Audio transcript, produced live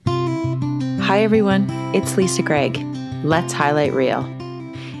Hi everyone, it's Lisa Gregg. Let's highlight reel.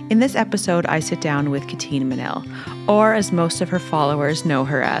 In this episode, I sit down with Katine Manil, or as most of her followers know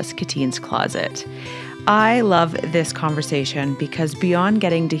her as, Katine's Closet. I love this conversation because beyond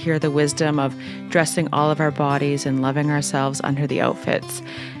getting to hear the wisdom of dressing all of our bodies and loving ourselves under the outfits,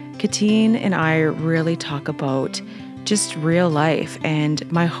 Katine and I really talk about just real life,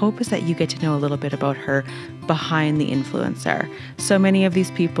 and my hope is that you get to know a little bit about her behind the influencer. So many of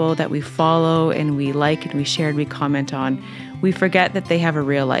these people that we follow and we like and we share and we comment on, we forget that they have a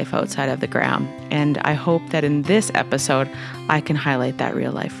real life outside of the gram. And I hope that in this episode, I can highlight that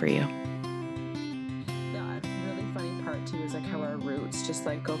real life for you. The really funny part too is like how our roots just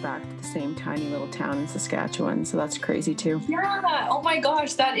like go back to the same tiny little town in Saskatchewan. So that's crazy too. Yeah. Oh my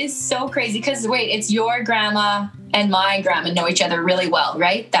gosh, that is so crazy. Because wait, it's your grandma and my grandma know each other really well,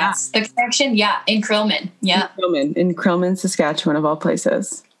 right? That's the connection. Yeah, in Crillman. Yeah, in Crillman, Saskatchewan, of all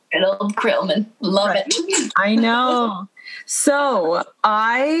places. Good old Crillman. Love it. I know. So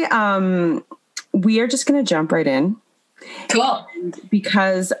we are just going to jump right in. Cool.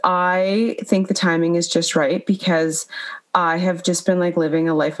 Because I think the timing is just right, because I have just been like living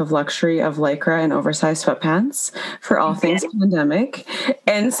a life of luxury of Lycra and oversized sweatpants for all things pandemic.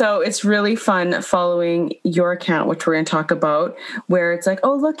 And so it's really fun following your account, which we're going to talk about, where it's like,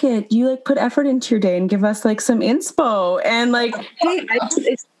 oh, look it, you like put effort into your day and give us like some inspo and like, hey,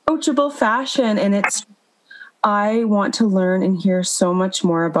 it's approachable fashion. And I want to learn and hear so much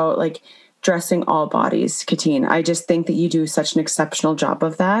more about like dressing all bodies, Katine. I just think that you do such an exceptional job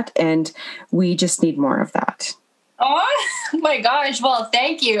of that. And we just need more of that. Oh my gosh. Well,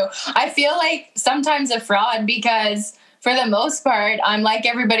 thank you. I feel like sometimes a fraud because for the most part, I'm like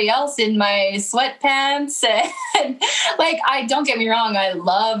everybody else in my sweatpants. And like, don't get me wrong, I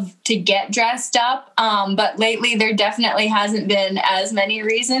love to get dressed up. But lately there definitely hasn't been as many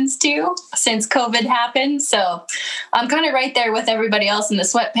reasons to since COVID happened. So I'm kind of right there with everybody else in the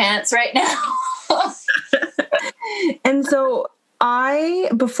sweatpants right now. And so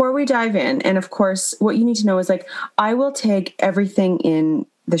before we dive in, and of course, what you need to know is like, I will tag everything in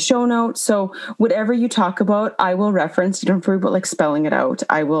the show notes. So whatever you talk about, I will reference. You don't have to worry about like spelling it out.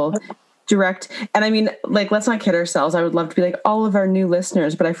 I will direct. And I mean, like, let's not kid ourselves. I would love to be like all of our new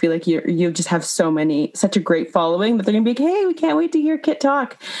listeners, but I feel like you just have such a great following that they're going to be like, hey, we can't wait to hear Kit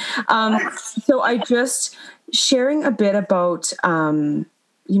talk. So I just sharing a bit about,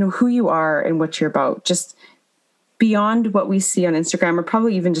 who you are and what you're about, just beyond what we see on Instagram, or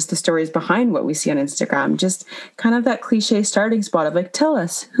probably even just the stories behind what we see on Instagram, just kind of that cliche starting spot of like, tell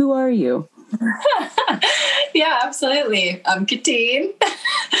us, who are you? Yeah, absolutely. I'm Katine.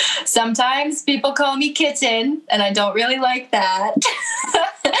 Sometimes people call me Kitten, and I don't really like that.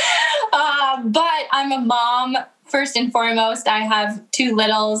 But I'm a mom. First and foremost, I have two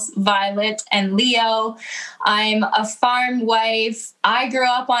littles, Violet and Leo. I'm a farm wife. I grew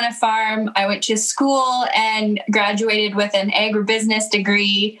up on a farm. I went to school and graduated with an agribusiness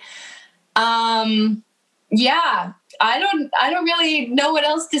degree. Yeah, I don't really know what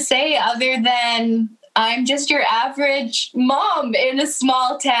else to say other than I'm just your average mom in a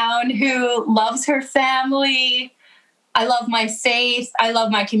small town who loves her family. I love my faith, I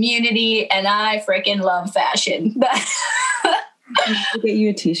love my community, and I freaking love fashion. I'll get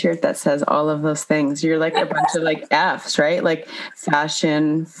you a t-shirt that says all of those things. You're like a bunch of like F's, right? Like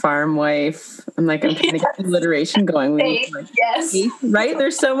fashion, farm wife. I'm trying to get the alliteration going. Yes. Right?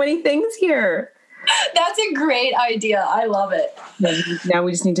 There's so many things here. That's a great idea. I love it. Now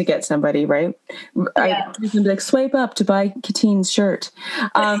we just need to get somebody, right? Yeah. I'm be like, swipe up to buy Katine's shirt.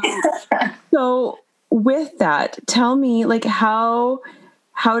 So with that, tell me, like, how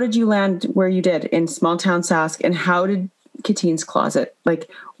did you land where you did in small town Sask, and how did Katine's Closet,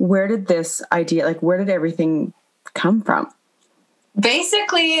 like, where did this idea, like, where did everything come from?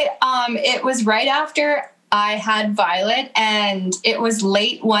 Basically, it was right after I had Violet, and it was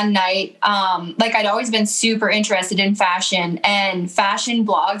late one night. Like, I'd always been super interested in fashion, and fashion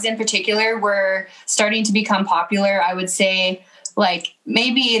blogs in particular were starting to become popular. I would say, like,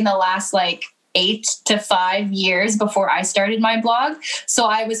 maybe in the last, 8 to 5 years before I started my blog. So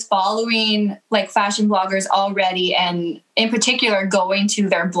I was following like fashion bloggers already, and in particular going to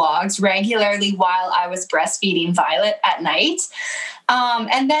their blogs regularly while I was breastfeeding Violet at night.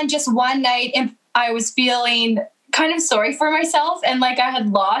 And then just one night I was feeling kind of sorry for myself, and like I had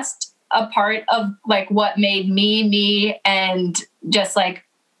lost a part of like what made me, and just like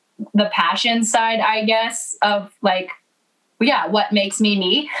the passion side, I guess, of like, yeah, what makes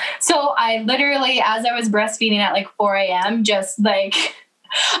me. So I literally, as I was breastfeeding at like 4 a.m., just like,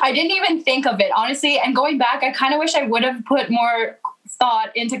 I didn't even think of it, honestly. And going back, I kind of wish I would have put more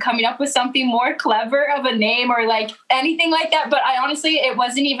thought into coming up with something more clever of a name or like anything like that. But I honestly, it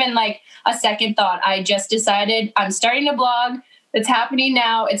wasn't even like a second thought. I just decided I'm starting a blog that's happening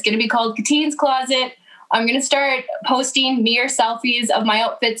now. It's going to be called Kateen's Closet. I'm going to start posting mirror selfies of my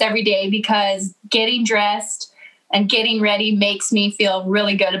outfits every day because getting dressed and getting ready makes me feel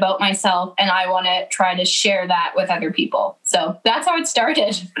really good about myself. And I want to try to share that with other people. So that's how it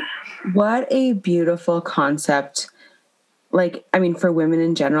started. What a beautiful concept. Like, I mean, for women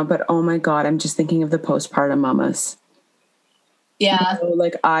in general, but oh my God, I'm just thinking of the postpartum mamas. Yeah. You know,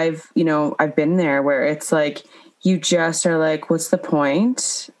 like I've been there where it's like, you just are like, what's the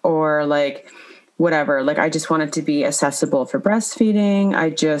point? Or like, whatever. Like, I just want it to be accessible for breastfeeding.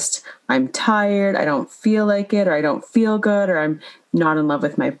 I'm tired. I don't feel like it, or I don't feel good, or I'm not in love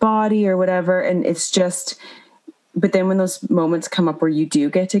with my body or whatever. And it's just, but then when those moments come up where you do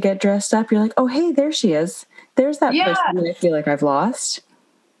get to get dressed up, you're like, oh, hey, there she is. There's that person that I feel like I've lost.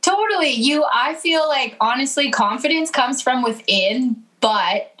 Totally. I feel like honestly, confidence comes from within,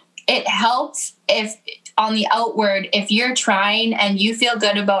 but it helps if on the outward, if you're trying and you feel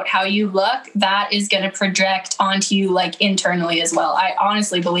good about how you look, that is going to project onto you like internally as well. I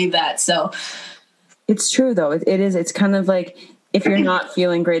honestly believe that. So it's true though. It is. It's kind of like, if you're not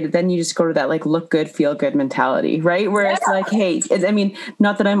feeling great, then you just go to that like look good, feel good mentality, right? Where it's like, hey, I mean,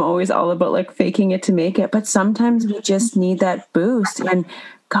 not that I'm always all about like faking it to make it, but sometimes we just need that boost. And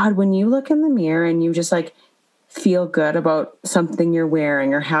God, when you look in the mirror and you just like feel good about something you're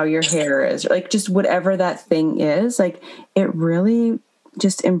wearing or how your hair is, or like just whatever that thing is, like it really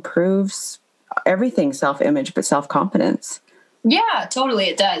just improves everything, self-image, but self-confidence. Yeah, totally.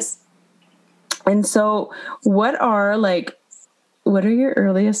 It does. And so what are your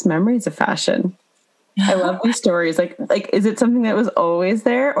earliest memories of fashion? I love these stories. Like, is it something that was always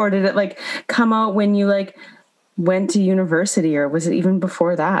there, or did it like come out when you like went to university, or was it even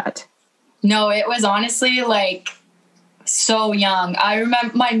before that? No, it was honestly like so young. I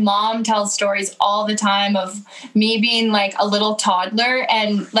remember my mom tells stories all the time of me being like a little toddler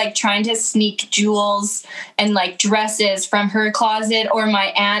and like trying to sneak jewels and like dresses from her closet or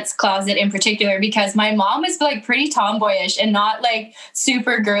my aunt's closet in particular, because my mom was like pretty tomboyish and not like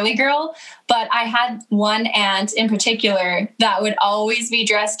super girly girl. But I had one aunt in particular that would always be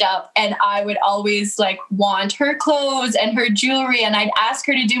dressed up, and I would always like want her clothes and her jewelry, and I'd ask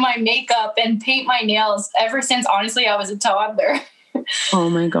her to do my makeup and paint my nails ever since honestly I was a toddler. Oh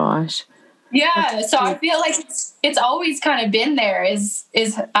my gosh. Yeah, so I feel like it's always kind of been there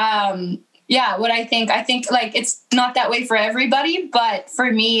what I think like it's not that way for everybody, but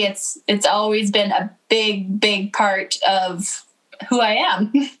for me it's always been a big part of who I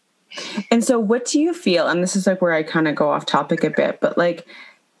am. And so what do you feel, and this is like where I kind of go off topic a bit, but like,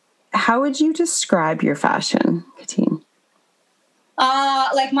 how would you describe your fashion, Kateen?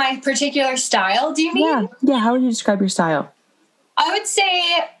 Like my particular style, do you mean? Yeah. How would you describe your style? I would say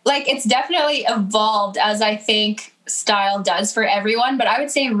like it's definitely evolved, as I think style does for everyone. But I would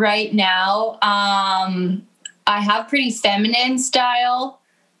say right now, I have pretty feminine style.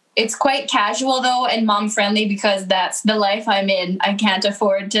 It's quite casual though and mom friendly because that's the life I'm in. I can't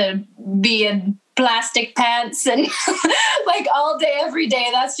afford to be in plastic pants and like all day, every day.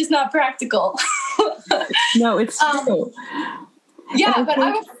 That's just not practical. No, it's true. Yeah, but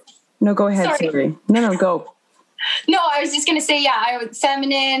I would. No, go ahead. Sorry. No, go. No, I was just going to say, I would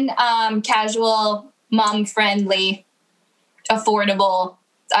feminine, casual, mom friendly, affordable.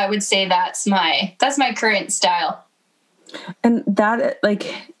 I would say that's my current style. And that,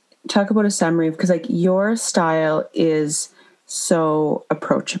 like, talk about a summary, because like your style is so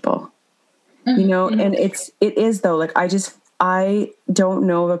approachable, you know, and it is though, like, I don't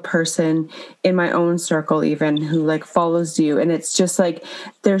know of a person in my own circle even who like follows you. And it's just like,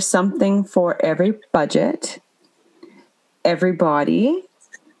 there's something for every budget, every body,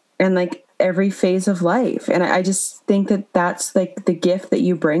 and like every phase of life. And I just think that that's like the gift that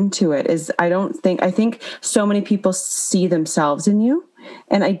you bring to it is I think so many people see themselves in you.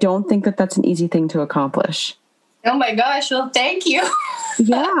 And I don't think that that's an easy thing to accomplish. Oh my gosh. Well, thank you.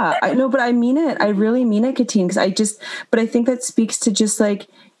 Yeah, I know, but I mean it. I really mean it, Kateen, because but I think that speaks to just like,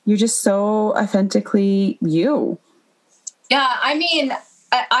 you're just so authentically you. Yeah. I mean,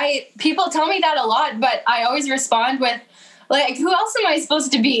 I people tell me that a lot, but I always respond with like, who else am I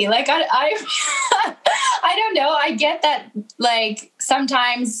supposed to be? Like, I I don't know. I get that like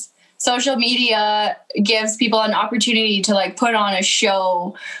sometimes social media gives people an opportunity to like put on a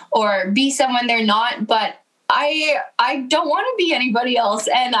show or be someone they're not, but I don't want to be anybody else.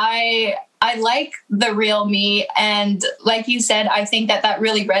 And I like the real me. And like you said, I think that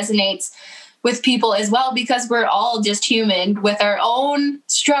really resonates with people as well, because we're all just human with our own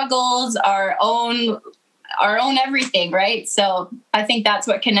struggles, our own everything, right? So I think that's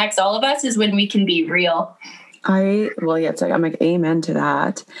what connects all of us, is when we can be real. It's like, I'm like, amen to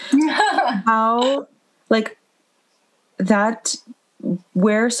that. How, like, that,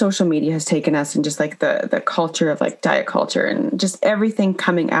 where social media has taken us, and just like the culture of like diet culture and just everything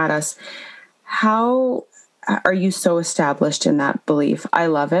coming at us, how are you so established in that belief? I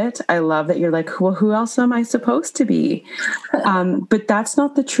love it. I love that you're like, well, who else am I supposed to be? But that's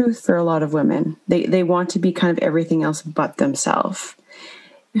not the truth for a lot of women. They want to be kind of everything else but themselves.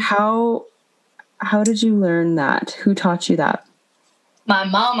 How did you learn that? Who taught you that? My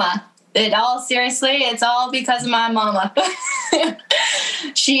mama. It's all because of my mama.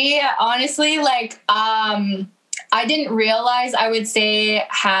 She honestly, I didn't realize, I would say,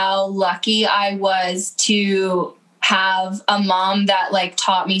 how lucky I was to have a mom that like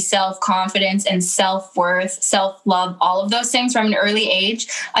taught me self-confidence and self-worth, self-love, all of those things from an early age,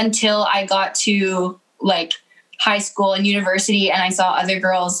 until I got to like high school and university, and I saw other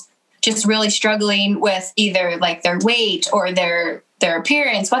girls just really struggling with either like their weight or their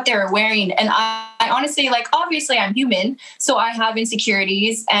appearance, what they were wearing. And I honestly, like, obviously I'm human, so I have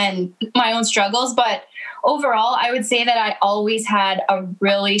insecurities and my own struggles, but overall, I would say that I always had a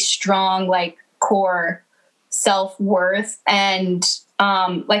really strong, like, core self-worth and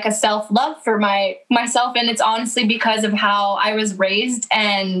like a self-love for myself. And it's honestly because of how I was raised,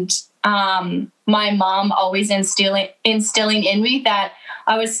 and my mom always instilling in me that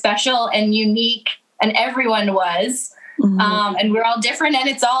I was special and unique, and everyone was. Mm-hmm. And we're all different, and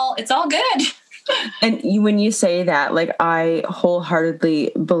it's all good. And when you say that, like, I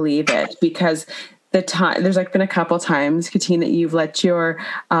wholeheartedly believe it, because there's like been a couple times, Katine, that you've let your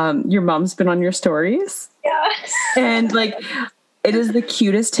mom's been on your stories. Yeah. And like, it is the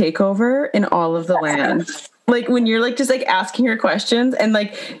cutest takeover in all of the land. Like, when you're like just like asking her questions, and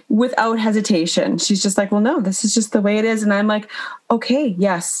like without hesitation, she's just like, well, no, this is just the way it is. And I'm like, okay,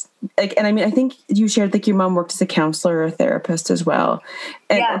 yes. Like, and I mean, I think you shared like your mom worked as a counselor or a therapist as well.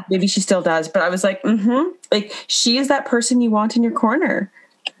 And maybe she still does, but I was like, like, she is that person you want in your corner.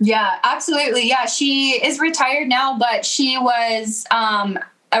 Yeah, absolutely. Yeah. She is retired now, but she was,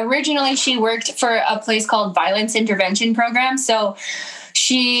 originally she worked for a place called Violence Intervention Program. So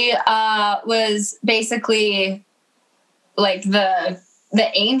she was basically like the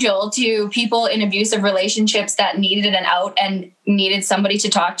angel to people in abusive relationships that needed an out and needed somebody to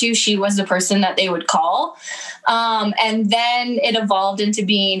talk to. She was the person that they would call. And then it evolved into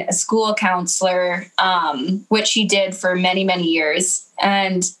being a school counselor, which she did for many, many years.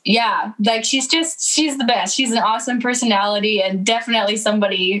 And yeah, like, she's the best. She's an awesome personality, and definitely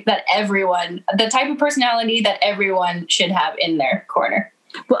somebody that the type of personality that everyone should have in their corner.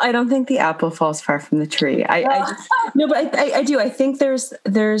 Well, I don't think the apple falls far from the tree. I do. I think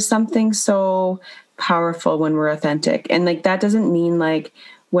there's something so powerful when we're authentic, and like, that doesn't mean like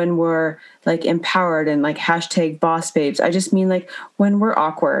when we're like empowered and like #boss babes. I just mean like when we're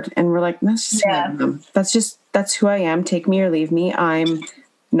awkward and we're like, that's just who I am. That's who I am. Take me or leave me. I'm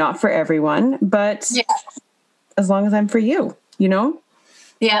not for everyone, but as long as I'm for you, you know?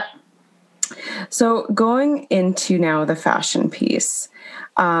 Yeah. So going into now the fashion piece,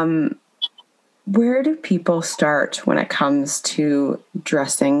 where do people start when it comes to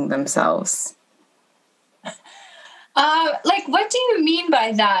dressing themselves? Like, what do you mean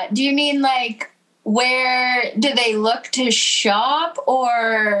by that? Do you mean like, where do they look to shop,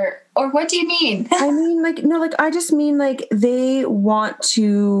 or what do you mean? I mean, like, no, like, I just mean like, they want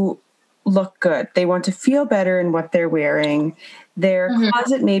to look good. They want to feel better in what they're wearing. Their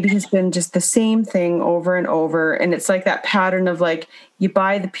closet maybe has been just the same thing over and over. And it's like that pattern of like, you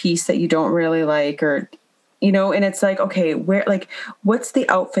buy the piece that you don't really like, or, you know, and it's like, okay, what's the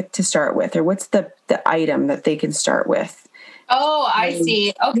outfit to start with? Or what's the item that they can start with? Oh, I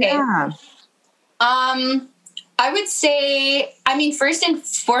see. Okay. Yeah. I would say, I mean, first and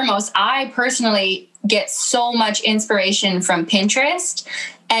foremost, I personally get so much inspiration from Pinterest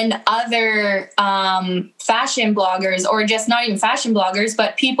and other fashion bloggers, or just not even fashion bloggers,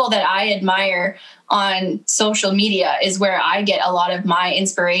 but people that I admire on social media is where I get a lot of my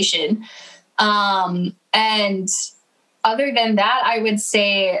inspiration. And other than that, I would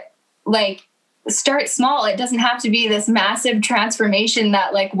say, like, start small. It doesn't have to be this massive transformation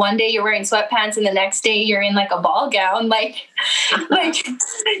that like one day you're wearing sweatpants and the next day you're in like a ball gown. Like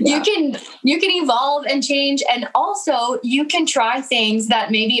you can evolve and change. And also you can try things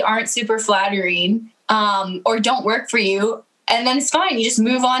that maybe aren't super flattering, or don't work for you. And then it's fine. You just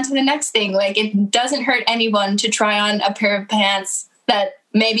move on to the next thing. Like, it doesn't hurt anyone to try on a pair of pants that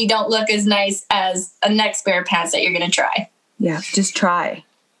maybe don't look as nice as a next pair of pants that you're going to try. Yeah. Just try.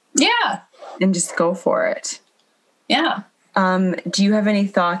 Yeah. And just go for it. Yeah. Do you have any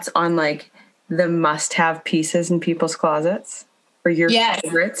thoughts on like the must-have pieces in people's closets or your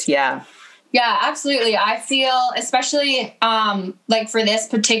favorites? Yeah. Yeah, absolutely. I feel especially like for this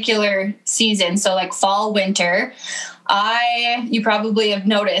particular season, so like fall, winter, you probably have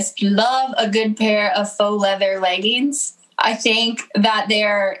noticed, love a good pair of faux leather leggings. I think that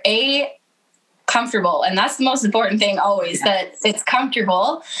they're comfortable, and that's the most important thing always, that it's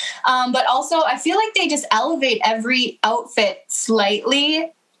comfortable. But also I feel like they just elevate every outfit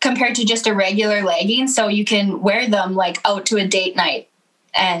slightly compared to just a regular legging. So you can wear them like out to a date night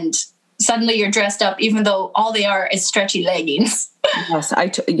and suddenly you're dressed up, even though all they are is stretchy leggings. Yes.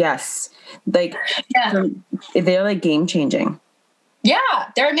 Yes. Like, they're like game changing. Yeah,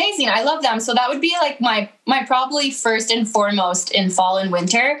 they're amazing. I love them. So that would be like my probably first and foremost in fall and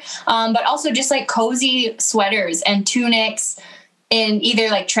winter. But also just like cozy sweaters and tunics in either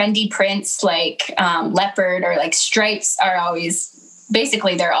like trendy prints, like leopard or like stripes are always,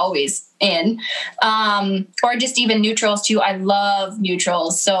 basically they're always in, or just even neutrals too. I love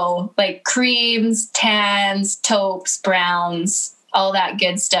neutrals. So like creams, tans, taupes, browns, all that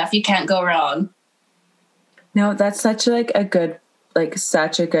good stuff. You can't go wrong. No, that's such like a good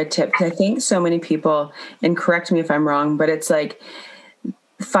tip. I think so many people, and correct me if I'm wrong, but it's like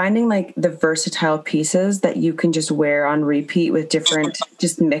finding like the versatile pieces that you can just wear on repeat with different,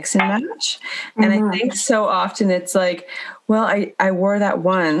 just mix and match. Mm-hmm. And I think so often it's like, well, I wore that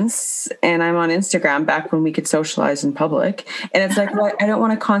once and I'm on Instagram back when we could socialize in public. And it's like, well, I don't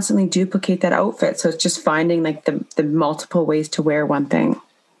want to constantly duplicate that outfit. So it's just finding like the multiple ways to wear one thing.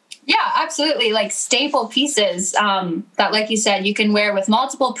 Yeah, absolutely. Like staple pieces that, like you said, you can wear with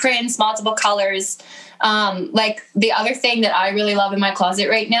multiple prints, multiple colors. Like the other thing that I really love in my closet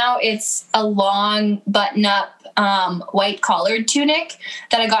right now, it's a long button-up white collared tunic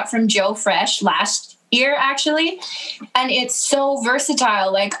that I got from Joe Fresh last year, actually. And it's so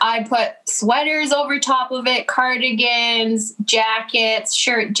versatile. Like I put sweaters over top of it, cardigans, jackets,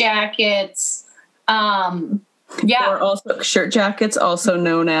 shirt jackets. Yeah. Or also shirt jackets, also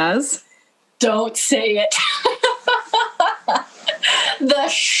known as. Don't say it.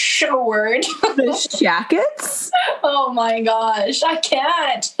 The word. The jackets? Oh my gosh, I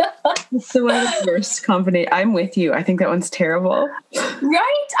can't. It's the one of the worst company. I'm with you. I think that one's terrible.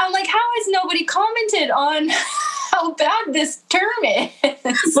 Right? I'm like, how has nobody commented on how bad this term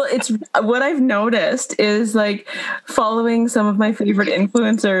is? Well, it's what I've noticed is like following some of my favorite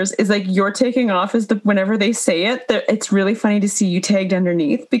influencers is like you're taking off as whenever they say it, it's really funny to see you tagged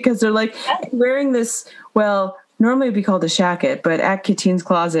underneath because they're like wearing this, well, normally it'd be called a shacket, but at Kateen's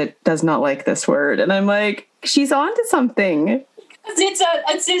Closet does not like this word. And I'm like, she's on to something.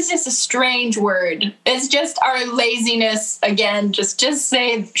 It's just a strange word. It's just our laziness again. Just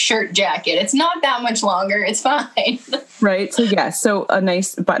say shirt jacket. It's not that much longer. It's fine. Right. So yeah. So a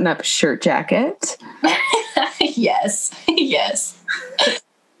nice button-up shirt jacket. Yes.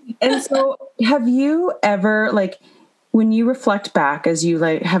 And so, have you ever like when you reflect back as you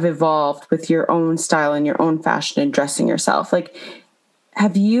like have evolved with your own style and your own fashion and dressing yourself, like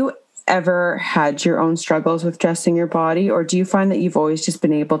have you ever had your own struggles with dressing your body, or do you find that you've always just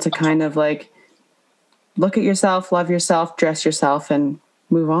been able to kind of like look at yourself, love yourself, dress yourself and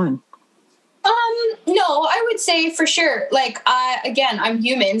move on? No, I would say for sure. Like I'm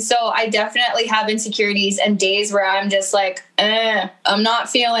human, so I definitely have insecurities and days where I'm just like, I'm not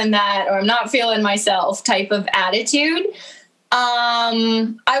feeling that, or I'm not feeling myself type of attitude.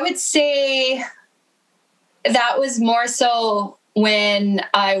 I would say that was more so when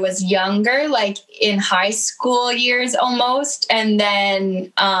I was younger, like in high school years almost. And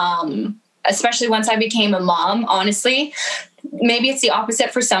then, especially once I became a mom, honestly, maybe it's the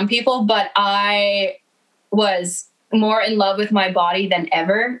opposite for some people, but I was more in love with my body than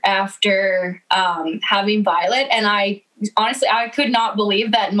ever after having Violet. And I could not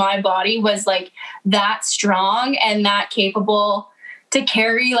believe that my body was like that strong and that capable to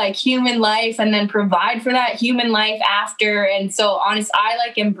carry like human life and then provide for that human life after. And so I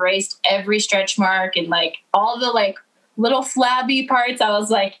like embraced every stretch mark and like all the like little flabby parts. I was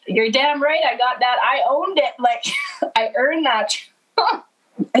like, you're damn right. I got that. I owned it. Like I earned that.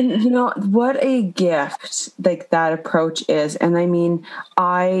 And you know, what a gift like that approach is. And I mean,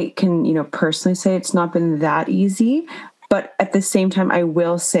 I can, you know, personally say it's not been that easy, but at the same time, I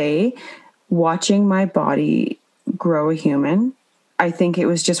will say watching my body grow a human, I think it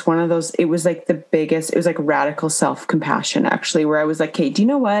was just one of those, it was like it was like radical self-compassion actually, where I was like, Kate, do you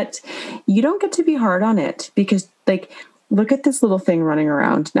know what? You don't get to be hard on it because like look at this little thing running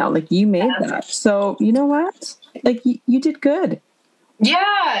around now. Like, you made that. So you know what? Like, you did good.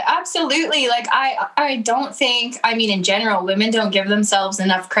 Yeah, absolutely. Like, I don't think, I mean, in general, women don't give themselves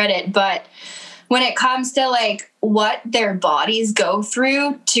enough credit, but when it comes to like what their bodies go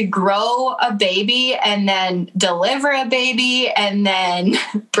through to grow a baby and then deliver a baby and then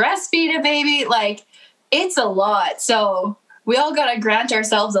breastfeed a baby, like, it's a lot. So we all got to grant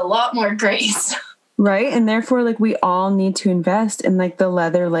ourselves a lot more grace. Right. And therefore, like, we all need to invest in like the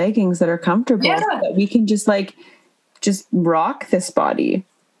leather leggings that are comfortable so that we can just rock this body.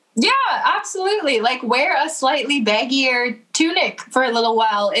 Yeah, absolutely. Like, wear a slightly baggier tunic for a little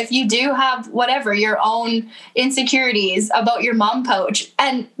while if you do have whatever, your own insecurities about your mom pouch.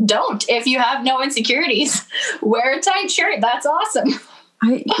 And don't, if you have no insecurities, wear a tight shirt. That's awesome.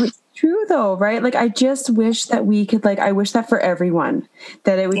 It's true though, right? Like, I just wish that we could, like, I wish that for everyone,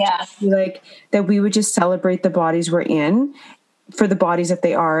 that it would be like, that we would just celebrate the bodies we're in for the bodies that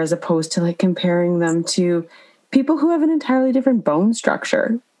they are, as opposed to like comparing them to people who have an entirely different bone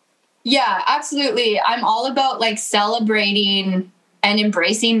structure. Yeah, absolutely. I'm all about like celebrating and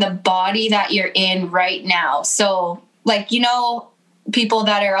embracing the body that you're in right now. So like, you know, people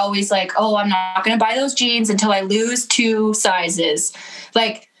that are always like, oh, I'm not going to buy those jeans until I lose 2 sizes.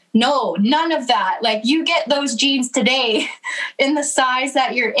 Like, no, none of that. Like, you get those jeans today in the size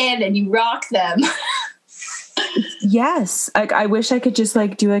that you're in and you rock them. Yes. I wish I could just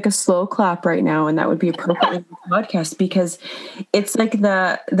like do like a slow clap right now, and that would be appropriate for the podcast, because it's like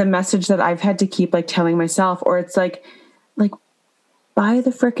the message that I've had to keep like telling myself, or it's like buy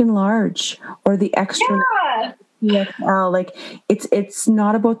the frickin' large or the extra XL. Like, it's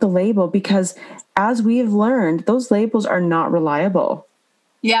not about the label, because as we have learned, those labels are not reliable.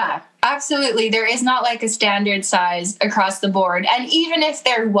 Yeah, absolutely. There is not like a standard size across the board. And even if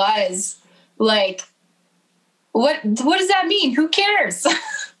there was, like, what does that mean? Who cares?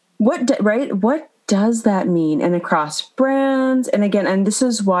 What does that mean? And across brands, and again, and this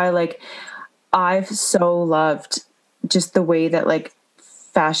is why like I've so loved just the way that like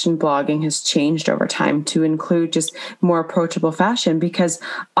fashion blogging has changed over time to include just more approachable fashion, because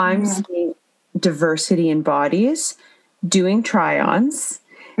I'm seeing diversity in bodies, doing try-ons,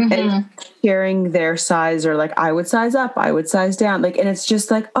 and sharing their size, or like, I would size up, I would size down, like, and it's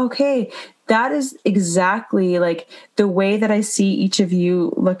just like, okay, that is exactly like the way that I see each of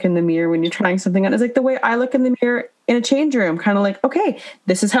you look in the mirror when you're trying something on. Is like the way I look in the mirror in a change room, kind of like, okay,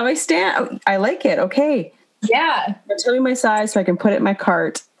 this is how I stand. I like it. Okay. Yeah. Tell me my size so I can put it in my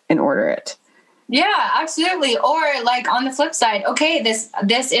cart and order it. Yeah, absolutely. Or like on the flip side, okay, this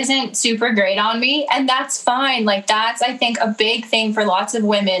isn't super great on me, and that's fine. Like, that's, I think, a big thing for lots of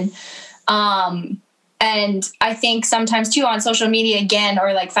women. And I think sometimes too on social media, again,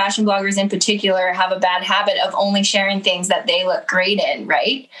 or like fashion bloggers in particular, have a bad habit of only sharing things that they look great in,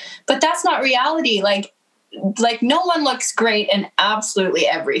 right? But that's not reality. Like no one looks great in absolutely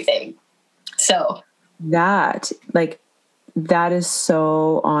everything. So that is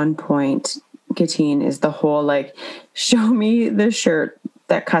so on point, Katine, is the whole like, show me the shirt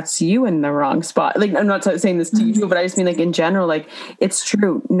that cuts you in the wrong spot. Like, I'm not saying this to you, but I just mean like in general, like, it's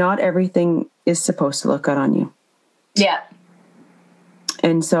true. Not everything is supposed to look good on you. Yeah.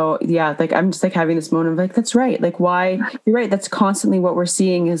 And so, yeah, like, I'm just like having this moment of like, that's right. Like, why? You're right. That's constantly what we're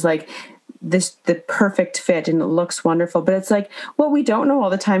seeing is like the perfect fit, and it looks wonderful. But it's like, what we don't know all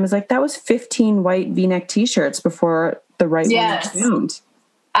the time is like, that was 15 white V-neck t-shirts before the right one was found.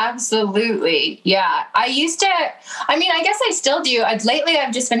 Absolutely. Yeah. I guess I still do. Lately,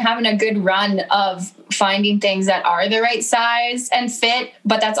 I've just been having a good run of finding things that are the right size and fit,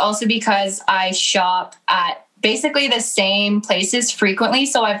 but that's also because I shop at basically the same places frequently.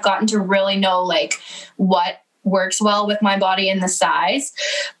 So I've gotten to really know like what works well with my body and the size.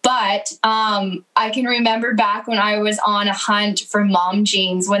 But I can remember back when I was on a hunt for mom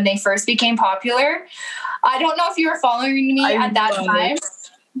jeans when they first became popular. I don't know if you were following me at that time.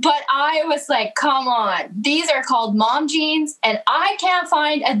 But I was like, come on, these are called mom jeans, and I can't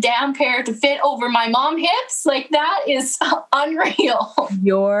find a damn pair to fit over my mom hips. Like, that is unreal.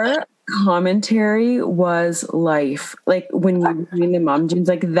 Your commentary was life. Like, when you mean the mom jeans,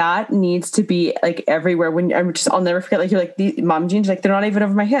 like, that needs to be like everywhere. I'll never forget, like, you're like, these mom jeans, like, they're not even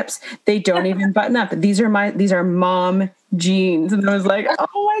over my hips. They don't even button up. These are mom jeans. And I was like,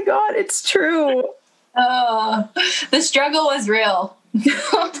 oh my God, it's true. The struggle was real.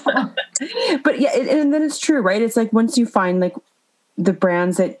 But yeah, and then it's true, right? It's like, once you find like the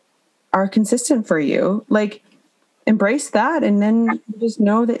brands that are consistent for you, like, embrace that, and then you just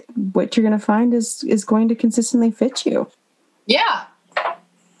know that what you're going to find is going to consistently fit you. Yeah.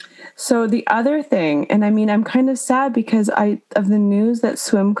 So the other thing, and I mean, I'm kind of sad because of the news that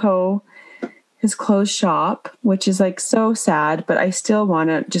Swimco has closed shop, which is like so sad, but I still want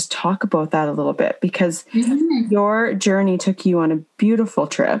to just talk about that a little bit because your journey took you on a beautiful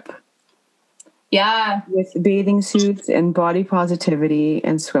trip. Yeah. With bathing suits and body positivity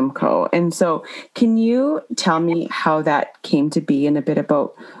and Swimco. And so can you tell me how that came to be and a bit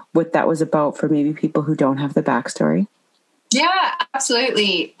about what that was about for maybe people who don't have the backstory? Yeah,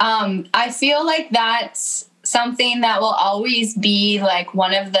 absolutely. I feel like that's something that will always be like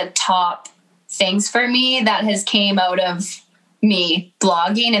one of the top things for me that has came out of me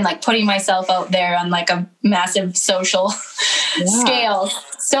blogging and like putting myself out there on like a massive social scale.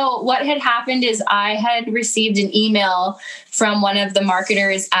 So what had happened is I had received an email from one of the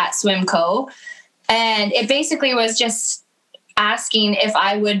marketers at Swimco, and it basically was just asking if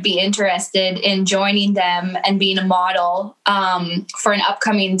I would be interested in joining them and being a model for an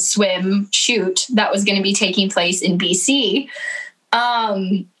upcoming swim shoot that was going to be taking place in BC.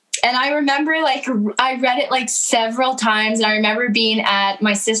 And I remember like I read it like several times, and I remember being at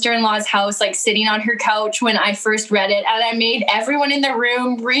my sister-in-law's house, like sitting on her couch when I first read it, and I made everyone in the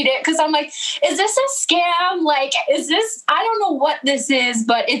room read it because I'm like, is this a scam? Like, is this, I don't know what this is,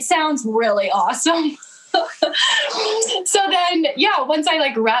 but it sounds really awesome. So then, yeah, once I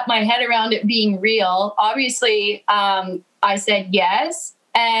like wrapped my head around it being real, obviously I said yes.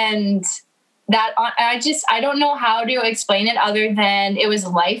 And that I don't know how to explain it other than it was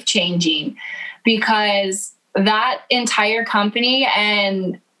life-changing, because that entire company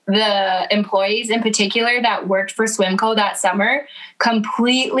and the employees in particular that worked for Swimco that summer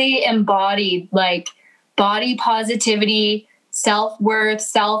completely embodied like body positivity, self-worth,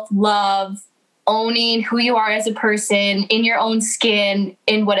 self-love, owning who you are as a person in your own skin,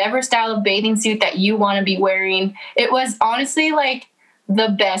 in whatever style of bathing suit that you want to be wearing. It was honestly like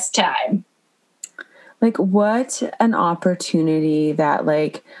the best time. Like, what an opportunity that,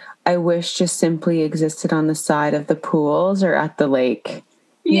 like, I wish just simply existed on the side of the pools or at the lake.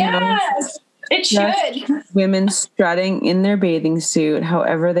 Yes, it should. Women strutting in their bathing suit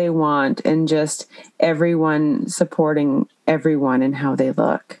however they want, and just everyone supporting everyone in how they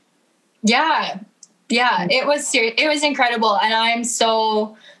look. Yeah, it was incredible, and I'm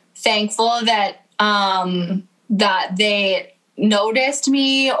so thankful that that they noticed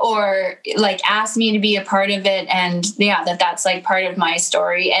me or like asked me to be a part of it, and yeah, that's like part of my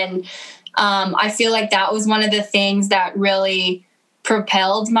story. And I feel like that was one of the things that really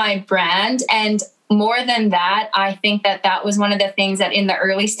propelled my brand. And more than that, I think that was one of the things that in the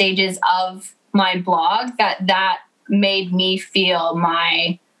early stages of my blog that made me feel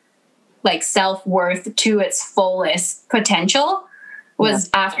my like self-worth to its fullest potential was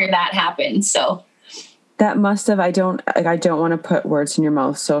after that happened. So that must have, I don't want to put words in your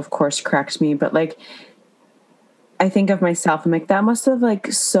mouth, so of course correct me, but like I think of myself, I'm like, that must have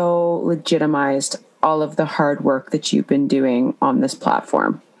like so legitimized all of the hard work that you've been doing on this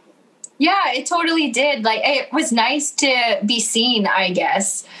platform. Yeah, it totally did. Like, it was nice to be seen, I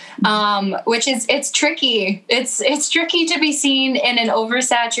guess, which is, it's tricky. It's tricky to be seen in an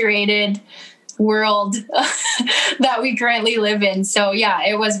oversaturated world that we currently live in. So yeah,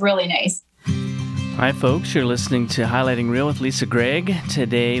 it was really nice. Hi folks, you're listening to Highlighting Real with Lisa Gregg.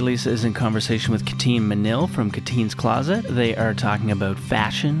 Today Lisa is in conversation with Katine Manil from Katine's Closet. They are talking about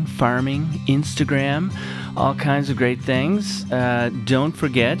fashion, farming, Instagram, all kinds of great things. Don't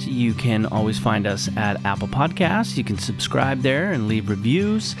forget, you can always find us at Apple Podcasts. You can subscribe there and leave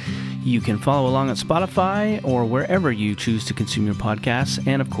reviews. You can follow along on Spotify or wherever you choose to consume your podcasts.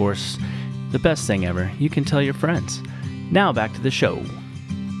 And of course, the best thing ever, you can tell your friends. Now back to the show.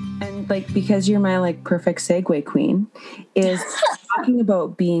 And like, because you're my like perfect segue queen, is talking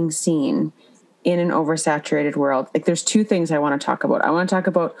about being seen in an oversaturated world. Like, there's two things I want to talk about. I want to talk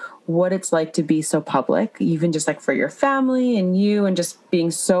about what it's like to be so public, even just like for your family and you, and just being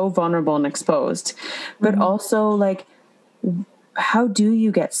so vulnerable and exposed. But also like, how do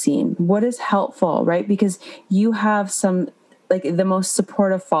you get seen? What is helpful, right? Because you have some like the most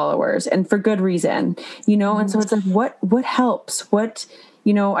supportive followers, and for good reason, you know? And so it's like, what helps? What,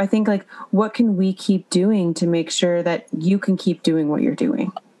 you know, I think like, what can we keep doing to make sure that you can keep doing what you're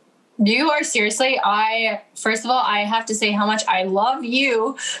doing? You are seriously, first of all, I have to say how much I love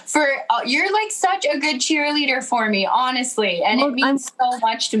you for, you're like such a good cheerleader for me, honestly. And it means so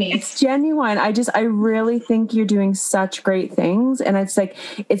much to me. It's genuine. I really think you're doing such great things. And it's like,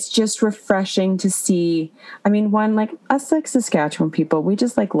 it's just refreshing to see. I mean, one, like us, like Saskatchewan people, we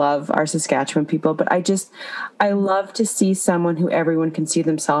just like love our Saskatchewan people, but I love to see someone who everyone can see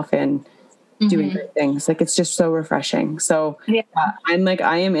themselves in doing great things. Like, it's just so refreshing. So I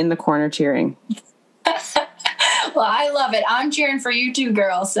am in the corner cheering. Well, I love it. I'm cheering for you too,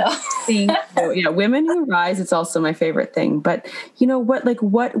 girl. So yeah, Women Who Rise, it's also my favorite thing. But you know what, like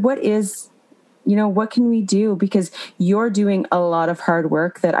what is, you know, what can we do? Because you're doing a lot of hard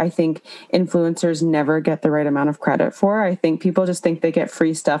work that I think influencers never get the right amount of credit for. I think people just think they get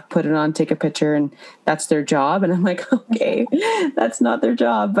free stuff, put it on, take a picture, and that's their job. And I'm like, okay, that's not their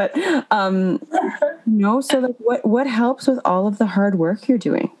job. But no, so like what helps with all of the hard work you're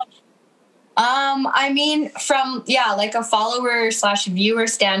doing? I mean, from like a follower/viewer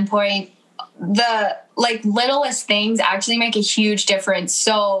standpoint, the like littlest things actually make a huge difference.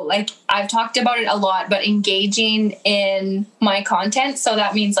 So like I've talked about it a lot, but engaging in my content. So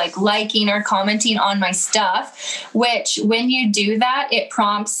that means like liking or commenting on my stuff, which when you do that, it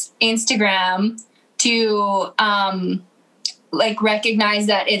prompts Instagram to like recognize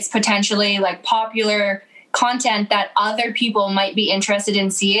that it's potentially like popular content that other people might be interested in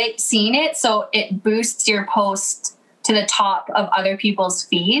seeing it. So it boosts your post to the top of other people's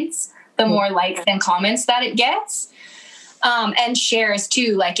feeds, the more likes and comments that it gets. And shares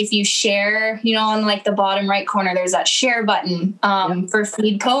too. Like if you share, you know, on like the bottom right corner, there's that share button for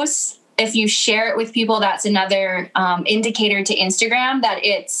feed posts. If you share it with people, that's another indicator to Instagram that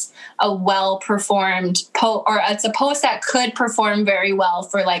it's a well-performed post, or it's a post that could perform very well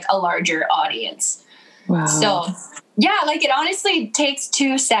for like a larger audience. Wow. So yeah, like it honestly takes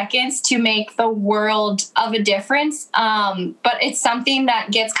 2 seconds to make the world of a difference. But it's something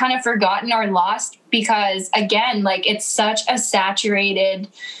that gets kind of forgotten or lost because again, like it's such a saturated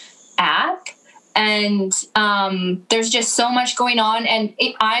app and there's just so much going on, and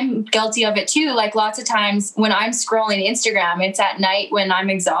I'm guilty of it too. Like lots of times when I'm scrolling Instagram, it's at night when I'm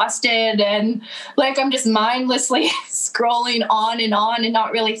exhausted and like I'm just mindlessly scrolling on and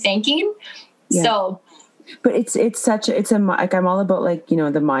not really thinking. Yeah. So but it's like I'm all about like, you know,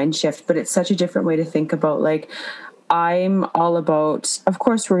 the mind shift, but it's such a different way to think about like, I'm all about, of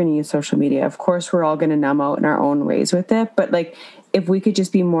course we're going to use social media. Of course we're all going to numb out in our own ways with it. But like, if we could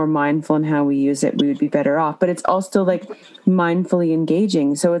just be more mindful in how we use it, we would be better off. But it's also like mindfully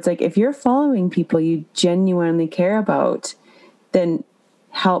engaging. So it's like, if you're following people you genuinely care about, then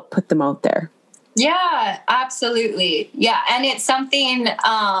help put them out there. Yeah, absolutely. Yeah. And it's something that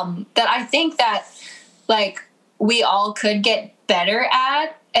I think that like we all could get better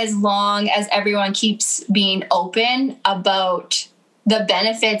at as long as everyone keeps being open about the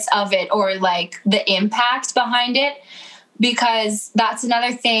benefits of it or like the impact behind it. Because that's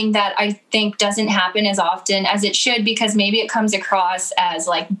another thing that I think doesn't happen as often as it should, because maybe it comes across as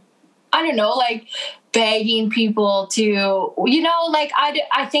like, I don't know, like begging people to, you know, like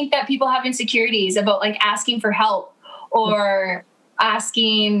I think that people have insecurities about like asking for help or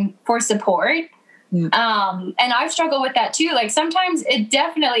asking for support. Yeah. And I've struggled with that too. Like sometimes it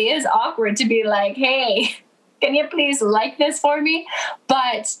definitely is awkward to be like, hey, can you please like this for me?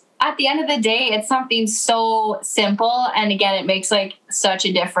 But at the end of the day, it's something so simple. And again, it makes like such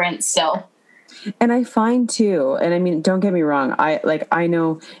a difference. So. And I find too, and I mean, don't get me wrong, I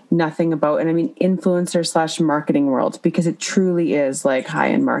know nothing about, and I mean, influencer/marketing world, because it truly is like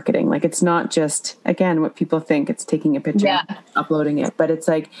high-end marketing. Like it's not just, again, what people think, it's taking a picture and uploading it, but it's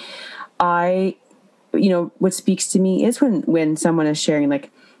like, you know, what speaks to me is when someone is sharing like,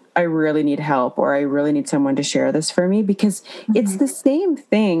 I really need help, or I really need someone to share this for me, because it's the same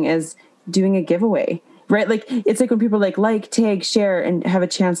thing as doing a giveaway, right? Like, it's like when people like, tag, share, and have a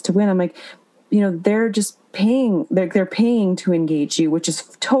chance to win. I'm like, you know, they're just paying, they're paying to engage you, which is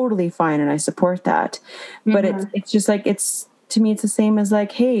totally fine. And I support that. But it's just like, to me, it's the same as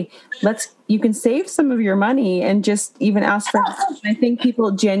like, hey, you can save some of your money and just even ask for help. I think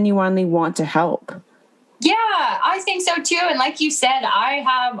people genuinely want to help. Yeah, I think so too. And like you said, I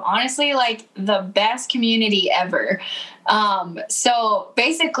have honestly like the best community ever. So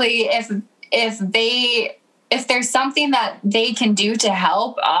basically if there's something that they can do to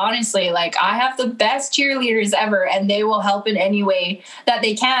help, honestly, like I have the best cheerleaders ever, and they will help in any way that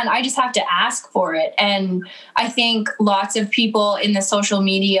they can. I just have to ask for it. And I think lots of people in the social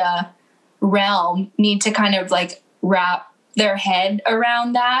media realm need to kind of like wrap their head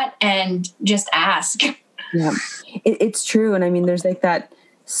around that and just ask. Yeah, it's true. And I mean, there's like that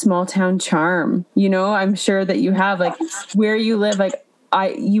small town charm, you know, I'm sure that you have like where you live, like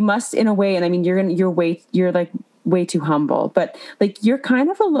you must in a way. And I mean, you're like way too humble, but like, you're kind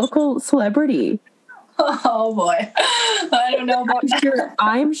of a local celebrity. Oh boy. I don't know about that.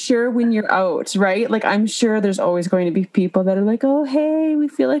 I'm sure when you're out, right? Like, I'm sure there's always going to be people that are like, oh, hey, we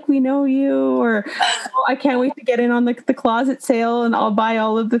feel like we know you. Or, oh, I can't wait to get in on the closet sale and I'll buy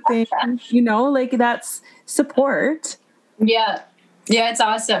all of the things, like that's support. Yeah. Yeah, it's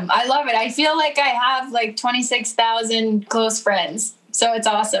awesome. I love it. I feel like I have like 26,000 close friends. So it's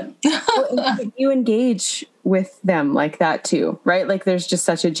awesome. Well, you engage with them like that too, right? Like there's just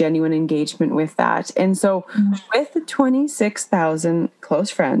such a genuine engagement with that. And so with 26,000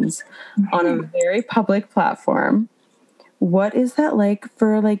 close friends on a very public platform, what is that like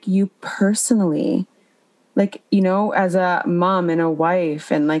for like you personally? Like, as a mom and a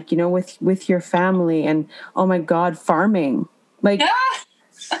wife and like, with your family and, oh my God, farming. Like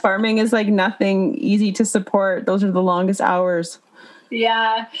farming is like nothing easy to support. Those are the longest hours.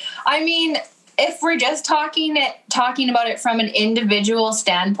 Yeah. I mean, if we're just talking about it from an individual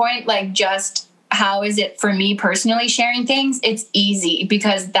standpoint, like just how is it for me personally sharing things, it's easy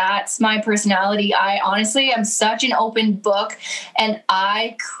because that's my personality. I honestly am such an open book and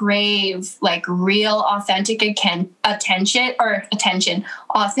I crave like real authentic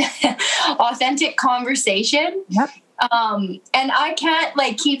authentic conversation. Yep. And I can't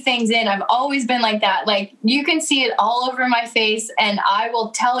like keep things in. I've always been like that. Like you can see it all over my face and I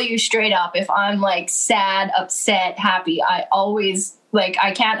will tell you straight up if I'm like sad, upset, happy. I always like,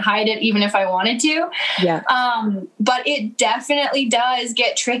 I can't hide it even if I wanted to. Yeah. But it definitely does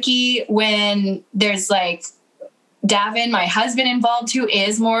get tricky when there's like Davin, my husband, involved, who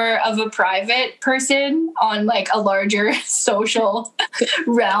is more of a private person on like a larger social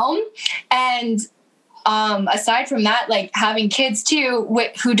realm. And aside from that, like having kids too,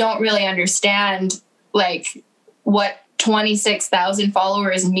 who don't really understand like what 26,000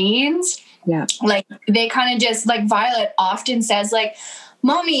 followers means. Yeah. Like they kind of just like Violet often says like,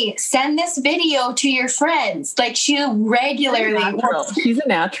 Mommy, send this video to your friends. Like she regularly. She's a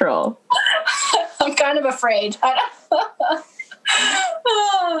natural. I'm kind of afraid. But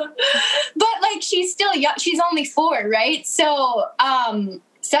like she's still young. She's only 4, right? So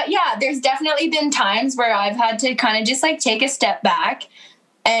yeah, there's definitely been times where I've had to kind of just like take a step back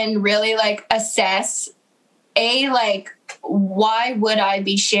and really like assess like, why would I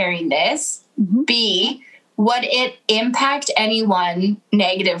be sharing this? Mm-hmm. B, would it impact anyone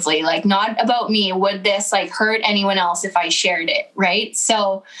negatively? Like not about me. Would this like hurt anyone else if I shared it? Right.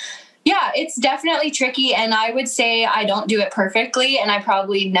 So yeah, it's definitely tricky. And I would say I don't do it perfectly and I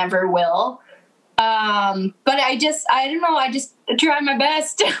probably never will. But I don't know. I just try my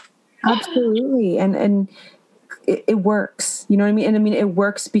best. Absolutely. And it works, you know what I mean? And I mean, it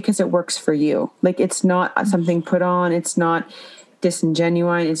works because it works for you. Like it's not something put on. It's not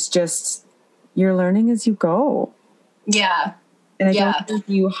disingenuine. It's just, you're learning as you go. Yeah. And I don't think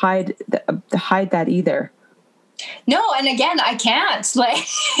you hide that either. No, and again, I can't like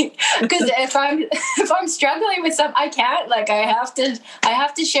because if I'm struggling with something, I can't like I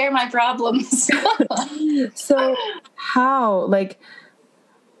have to share my problems. So how like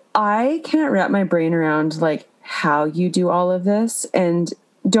I can't wrap my brain around like how you do all of this, and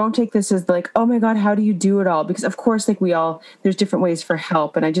don't take this as like, oh my God, how do you do it all? Because of course, like there's different ways for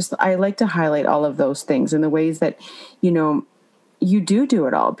help. And I like to highlight all of those things and the ways that, you do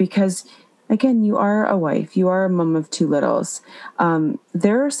it all because again, you are a wife, you are a mom of 2 littles.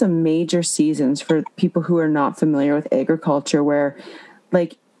 There are some major seasons for people who are not familiar with agriculture where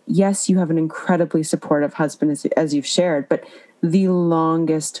like, yes, you have an incredibly supportive husband as you've shared, but the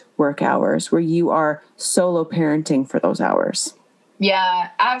longest work hours where you are solo parenting for those hours. Yeah,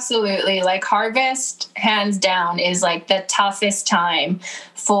 absolutely. Like harvest, hands down, is like the toughest time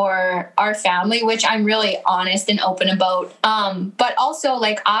for our family, which I'm really honest and open about. But also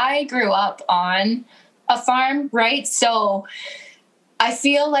like I grew up on a farm, right? So I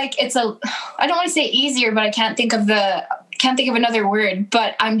feel like I don't want to say easier, but I can't think of another word,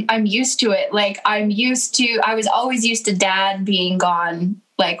 but I'm used to it. Like I was always used to Dad being gone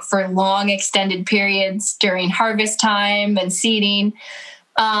like for long extended periods during harvest time and seeding.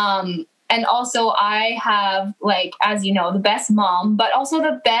 And also I have like, as you know, the best mom, but also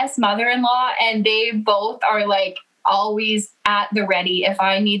the best mother-in-law. And they both are like always at the ready. If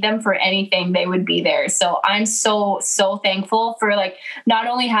I need them for anything, they would be there. So I'm so, so thankful for like not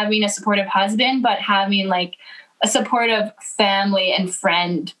only having a supportive husband, but having like a supportive family and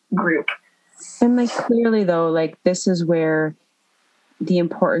friend group. And like clearly though, like this is where the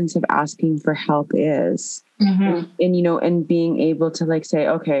importance of asking for help is. Mm-hmm. And and being able to like say,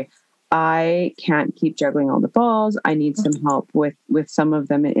 okay, I can't keep juggling all the balls. I need some help with some of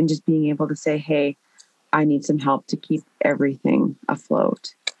them, and just being able to say, hey, I need some help to keep everything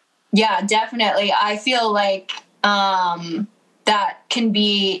afloat. Yeah, definitely. I feel like that can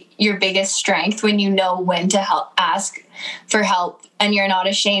be your biggest strength when you know when to ask for help and you're not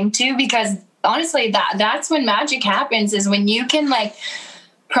ashamed to, because honestly, that's when magic happens, is when you can like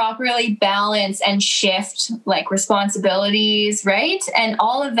properly balance and shift like responsibilities, right? And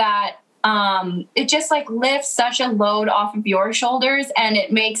all of that, it just like lifts such a load off of your shoulders, and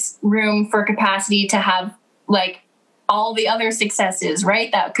it makes room for capacity to have like all the other successes,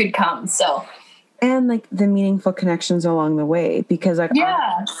 right, that could come. So, and like the meaningful connections along the way, because like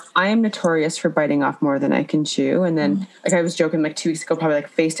I am notorious for biting off more than I can chew. And then like I was joking like 2 weeks ago, probably like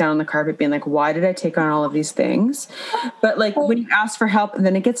face down on the carpet being like, why did I take on all of these things? But like when you ask for help, and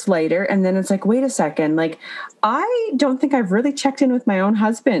then it gets lighter, and then it's like, wait a second, like I don't think I've really checked in with my own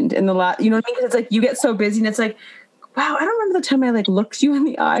husband in the last, you know what I mean? Because it's like you get so busy and it's like, wow, I don't remember the time I like looked you in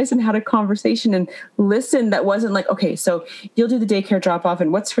the eyes and had a conversation and listened. That wasn't like, okay, so you'll do the daycare drop off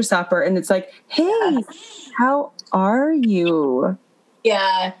and what's for supper? And it's like, hey, how are you?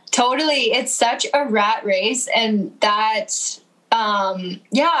 Yeah, totally. It's such a rat race, and that,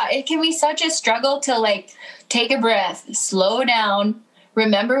 it can be such a struggle to like take a breath, slow down,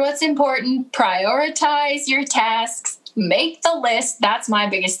 remember what's important, prioritize your tasks, make the list. That's my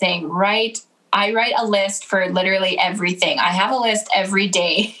biggest thing, right? I write a list for literally everything. I have a list every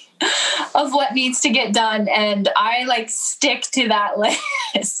day of what needs to get done, and I like stick to that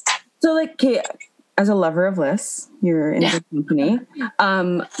list. So like, Kate, as a lover of lists, you're in a good company.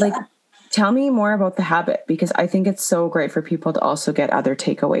 Like tell me more about the habit, because I think it's so great for people to also get other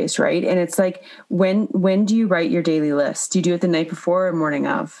takeaways, right? And it's like, when do you write your daily list? Do you do it the night before or morning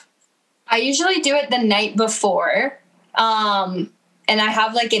of? I usually do it the night before. And I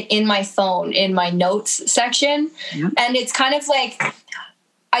have like it in my phone, in my notes section. Yeah. And it's kind of like,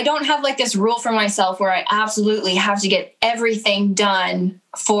 I don't have like this rule for myself where I absolutely have to get everything done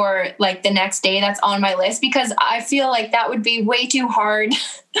for like the next day that's on my list, because I feel like that would be way too hard.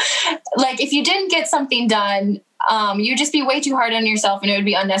 Like if you didn't get something done, you'd just be way too hard on yourself and it would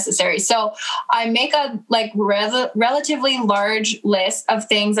be unnecessary. So I make a like relatively large list of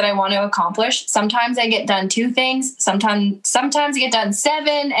things that I want to accomplish. Sometimes I get done 2 things. Sometimes I get done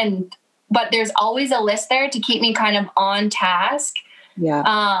 7, but there's always a list there to keep me kind of on task.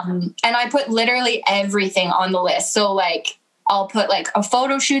 Yeah. And I put literally everything on the list. So like I'll put like a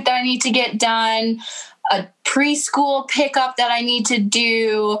photo shoot that I need to get done, a preschool pickup that I need to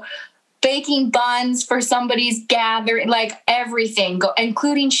do, baking buns for somebody's gathering, like everything,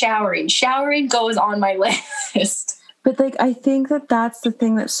 including showering. Showering goes on my list. But like, I think that that's the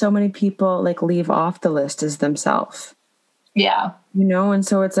thing that so many people like leave off the list is themselves. Yeah. You know, and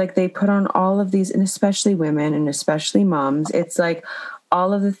so it's like they put on all of these, and especially women and especially moms, it's like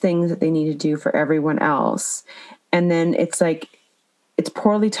all of the things that they need to do for everyone else. And then it's like, it's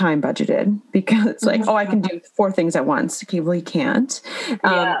poorly time budgeted, because it's like, oh, I can do 4 things at once. Okay, well, you can't.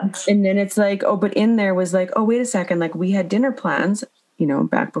 And then it's like, oh, but in there was like, oh, wait a second. Like we had dinner plans, you know,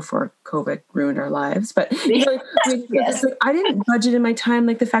 back before COVID ruined our lives. But like, yes. Like, I didn't budget in my time,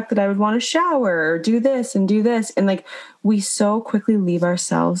 like the fact that I would want to shower or do this and do this. And like, we so quickly leave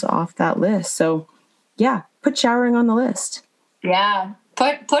ourselves off that list. So yeah, put showering on the list. Yeah.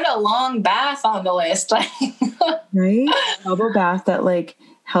 Put a long bath on the list. Right? Bubble bath that like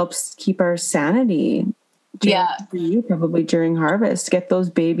helps keep our sanity. Yeah. For you, probably during harvest, get those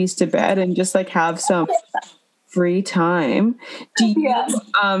babies to bed and just like have some free time. Do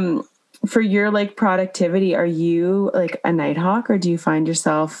you, for your like productivity, are you like a night hawk, or do you find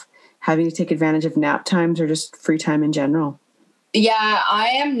yourself having to take advantage of nap times or just free time in general? Yeah, I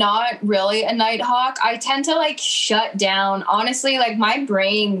am not really a night hawk. I tend to like shut down. Honestly, like my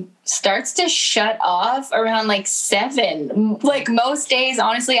brain starts to shut off around like 7. Like most days,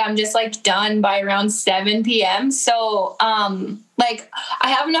 honestly, I'm just like done by around 7 p.m. So, like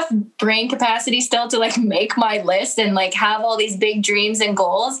I have enough brain capacity still to like make my list and like have all these big dreams and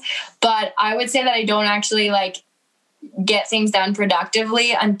goals. But I would say that I don't actually like get things done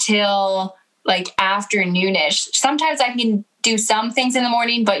productively until like afternoonish. Sometimes I can do some things in the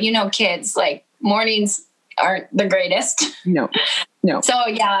morning, but you know, kids, like mornings aren't the greatest. No. So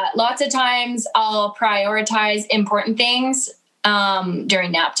yeah, lots of times I'll prioritize important things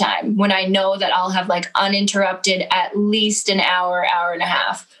during nap time when I know that I'll have like uninterrupted at least an hour and a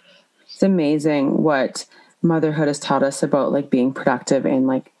half. It's amazing what motherhood has taught us about like being productive and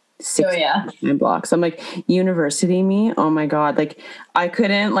like 6 time blocks. I'm like, university me, oh my God, like I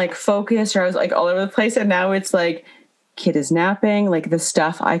couldn't like focus, or I was like all over the place. And now it's like, kid is napping, like the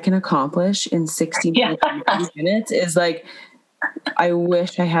stuff I can accomplish in 60 minutes is like, I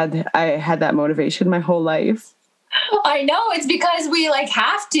wish I had that motivation my whole life. I know, it's because we like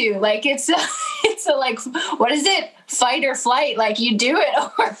have to, like, it's a like, what is it? Fight or flight. Like you do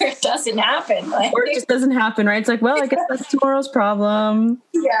it or it doesn't happen. Like, Or it just doesn't happen, right? It's like, well, I guess that's tomorrow's problem.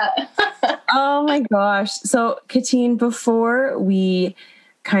 yeah. Oh my gosh. So Katine, before we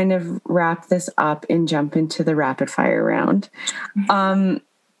kind of wrap this up and jump into the rapid fire round,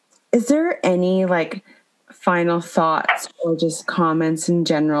 is there any like final thoughts or just comments in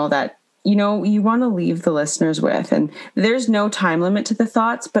general that, you know, you want to leave the listeners with? And there's no time limit to the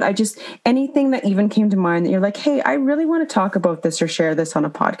thoughts, but anything that even came to mind that you're like, hey, I really want to talk about this or share this on a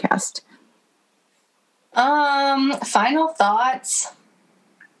podcast. Final thoughts.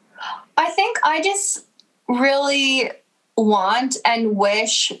 I think I just really want and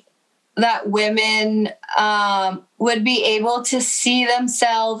wish that women would be able to see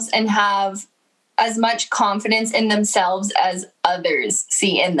themselves and have as much confidence in themselves as others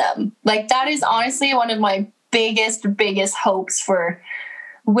see in them. Like that is honestly one of my biggest hopes for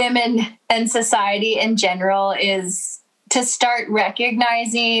women and society in general, is to start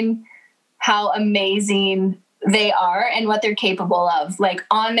recognizing how amazing they are and what they're capable of, like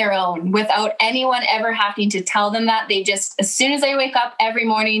on their own, without anyone ever having to tell them that. They just, as soon as they wake up every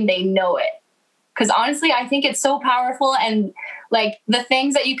morning, they know it. Because honestly, I think it's so powerful. And like the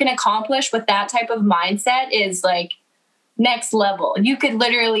things that you can accomplish with that type of mindset is like next level. You could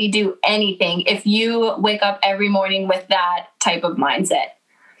literally do anything if you wake up every morning with that type of mindset.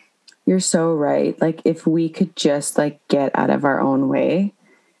 You're so right. Like if we could just like get out of our own way,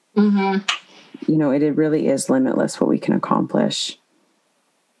 you know, it really is limitless what we can accomplish.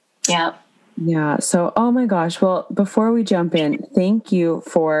 Yeah. Yeah. So, oh my gosh. Well, before we jump in, thank you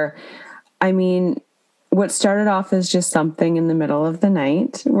for, I mean, what started off as just something in the middle of the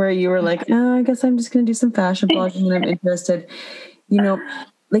night where you were like, oh, I guess I'm just going to do some fashion blogging and I'm interested, you know,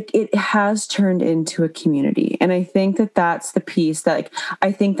 like it has turned into a community. And I think that that's the piece that like,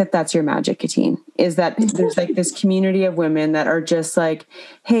 I think that that's your magic, Katine, is that there's like this community of women that are just like,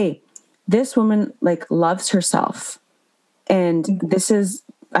 hey, this woman like loves herself. And this is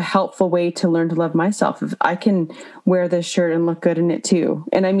a helpful way to learn to love myself. If I can wear this shirt and look good in it too.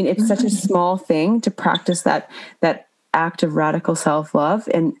 And I mean, it's such a small thing to practice that act of radical self-love.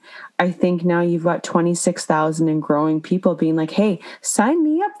 And I think now you've got 26,000 and growing people being like, hey, sign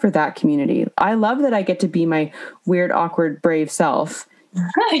me up for that community. I love that I get to be my weird, awkward, brave self.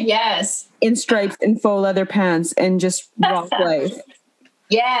 Yes. In stripes and faux leather pants and just rock life.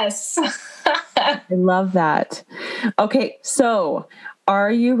 Yes. I love that. Okay. So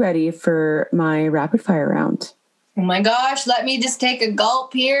are you ready for my rapid fire round? Oh my gosh. Let me just take a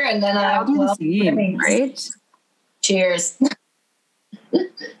gulp here and then I'll do the same, right? Cheers.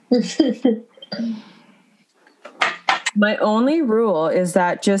 My only rule is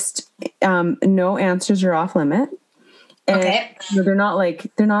that just no answers are off limit. And okay. They're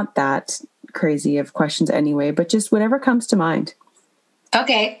not that crazy of questions anyway, but just whatever comes to mind.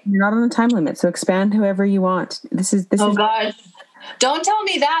 Okay. You're not on a time limit, so expand however you want. This is gosh. Don't tell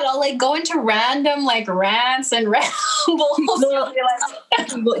me that. I'll like go into random like rants and rambles.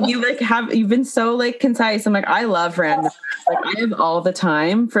 You've been so like concise. I'm like, I love random. Like I have all the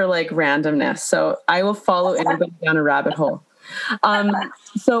time for like randomness. So I will follow anybody down a rabbit hole.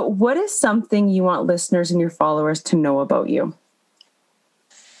 So what is something you want listeners and your followers to know about you?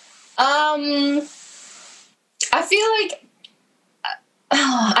 I feel like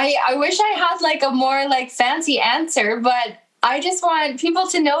I wish I had like a more like fancy answer, but I just want people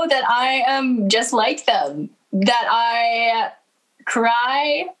to know that I am just like them, that I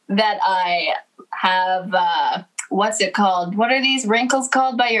cry, that I have, what's it called? What are these wrinkles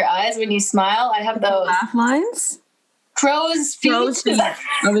called by your eyes when you smile? I have those. Laugh lines? Crow's feet.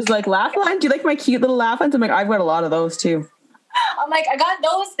 I was like, laugh lines? Do you like my cute little laugh lines? I'm like, I've got a lot of those too. I'm like, I got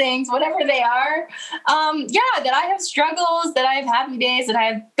those things, whatever they are. That I have struggles, that I have happy days, that I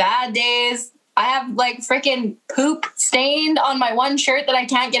have bad days. I have like freaking poop stained on my one shirt that I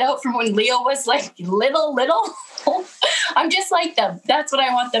can't get out from when Leo was like little. I'm just like them. That's what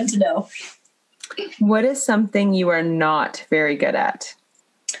I want them to know. What is something you are not very good at?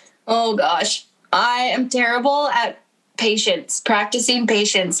 Oh gosh. I am terrible at practicing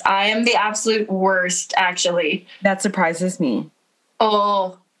patience. I am the absolute worst, actually. That surprises me.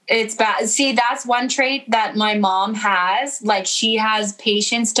 Oh, it's bad. See, that's one trait that my mom has. Like, she has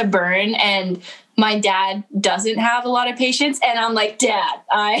patience to burn, and my dad doesn't have a lot of patience. And I'm like, Dad,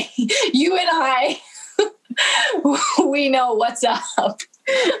 you and I, we know what's up.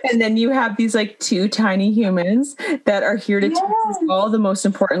 And then you have these like two tiny humans that are here to teach us all the most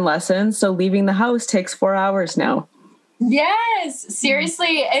important lessons. So leaving the house takes 4 hours now. Yes,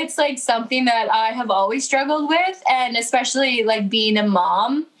 seriously, it's like something that I have always struggled with, and especially like being a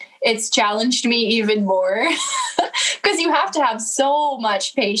mom, it's challenged me even more because you have to have so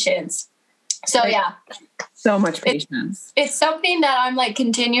much patience. So yeah, So much patience. it's something that I'm like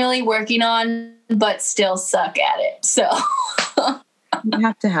continually working on, but still suck at it. So You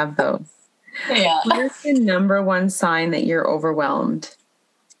have to have those. yeah. What is the number one sign that you're overwhelmed?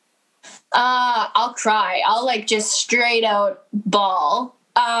 I'll cry. I'll like just straight out bawl.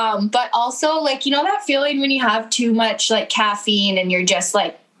 But also like, you know, that feeling when you have too much like caffeine and you're just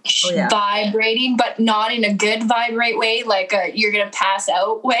like vibrating, but not in a good vibrate way, like you're going to pass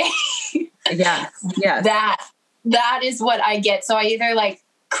out way. Yes. That is what I get. So I either like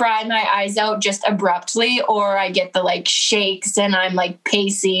cry my eyes out just abruptly, or I get the like shakes and I'm like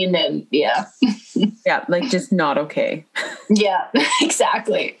pacing and yeah. Yeah. Like just not okay. Yeah,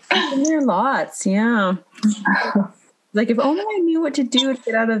 exactly. There are lots. Yeah. Like if only I knew what to do to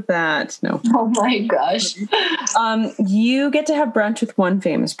get out of that. No. Oh my gosh. You get to have brunch with one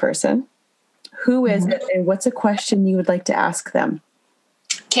famous person. Who is it, and what's a question you would like to ask them?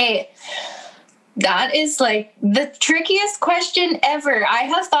 Okay. That is like the trickiest question ever. I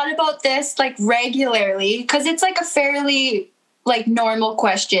have thought about this like regularly because it's like a fairly like normal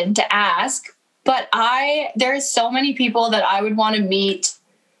question to ask. But there's so many people that I would want to meet,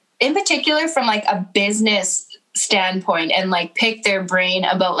 in particular from like a business standpoint, and like pick their brain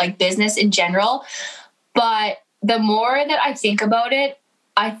about like business in general. But the more that I think about it,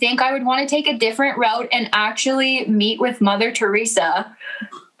 I think I would want to take a different route and actually meet with Mother Teresa.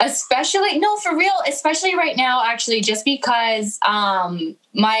 Especially right now, actually, just because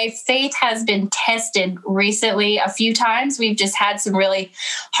my faith has been tested recently a few times. We've just had some really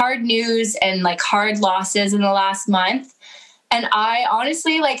hard news and like hard losses in the last month. And I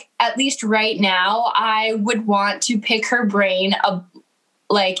honestly, like, at least right now, I would want to pick her brain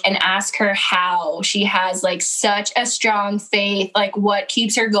and ask her how she has like such a strong faith, like what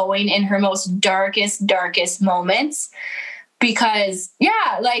keeps her going in her most darkest moments. Because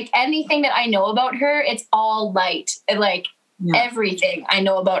yeah, like anything that I know about her, it's all light. Everything I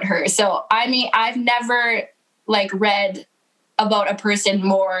know about her. So, I mean, I've never like read about a person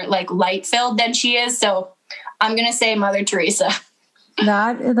more like light filled than she is. So I'm going to say Mother Teresa.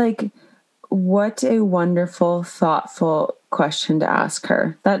 That like, what a wonderful, thoughtful question to ask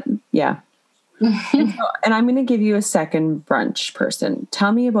her. Yeah. And I'm going to give you a second brunch person.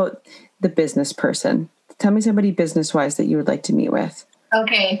 Tell me about the business person. Tell me somebody business-wise that you would like to meet with.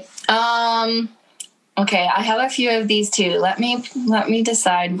 Okay. Okay. I have a few of these too. Let me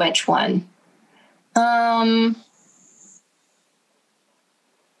decide which one. Maybe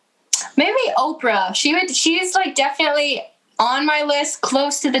Oprah. She's like definitely on my list,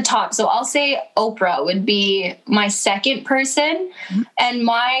 close to the top. So I'll say Oprah would be my second person. Mm-hmm. And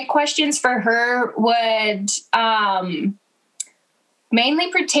my questions for her would,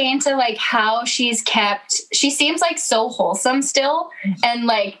 mainly pertain to like how she seems like so wholesome still, and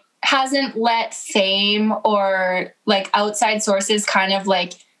like hasn't let fame or like outside sources kind of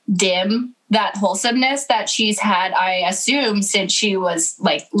like dim that wholesomeness that she's had, I assume, since she was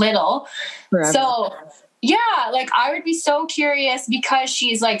like little. Forever. So yeah, like I would be so curious because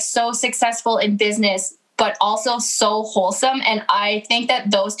she's like so successful in business, but also so wholesome. And I think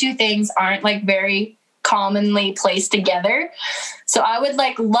that those two things aren't like very commonly placed together. So I would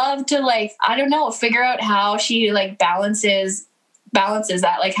like love to like, I don't know, figure out how she like balances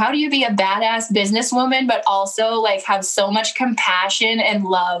that. Like, how do you be a badass businesswoman, but also like have so much compassion and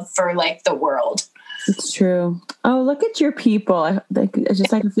love for like the world? It's true. Oh, look at your people. I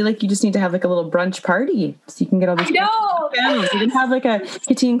feel like you just need to have like a little brunch party so you can get all these panels. You can have like a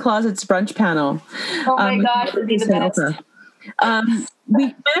Katine Closets brunch panel. Oh my gosh, it'd be the best. We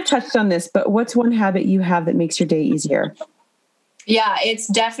kind of touched on this, but what's one habit you have that makes your day easier? Yeah, it's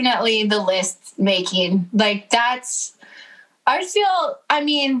definitely the list making. Like I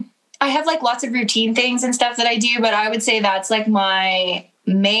have like lots of routine things and stuff that I do, but I would say that's like my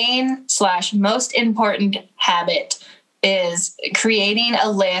main / most important habit is creating a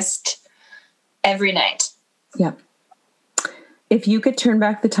list every night. Yeah. If you could turn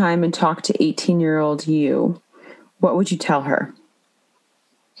back the time and talk to 18-year-old you, what would you tell her?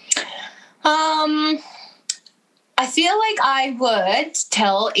 I feel like I would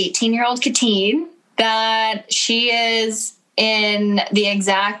tell 18-year-old Katine that she is in the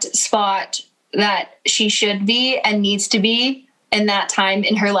exact spot that she should be and needs to be in that time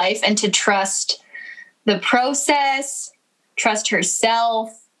in her life, and to trust the process, trust herself.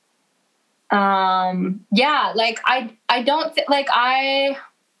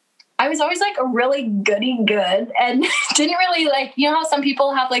 I was always like a really goody good and didn't really like, you know how some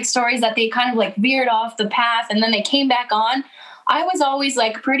people have like stories that they kind of like veered off the path and then they came back on. I was always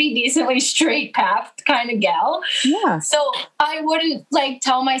like pretty decently straight path kind of gal. Yeah. So I wouldn't like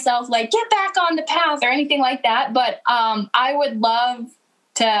tell myself like, get back on the path or anything like that. But I would love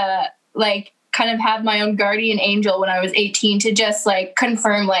to like kind of have my own guardian angel when I was 18 to just like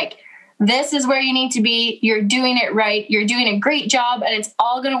confirm like, this is where you need to be. You're doing it right. You're doing a great job and it's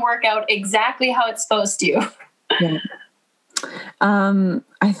all going to work out exactly how it's supposed to. Yeah.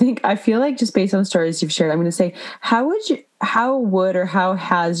 I feel like just based on the stories you've shared, I'm going to say, how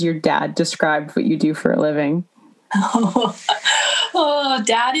has your dad described what you do for a living? Oh,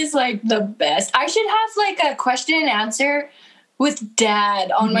 dad is like the best. I should have like a question and answer with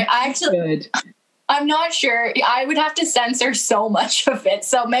dad on my, I'm not sure. I would have to censor so much of it.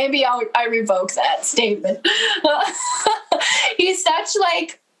 So maybe I revoke that statement. He's such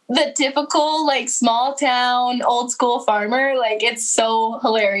like the typical like small town old school farmer. Like it's so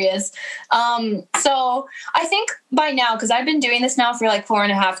hilarious. So I think by now, because I've been doing this now for like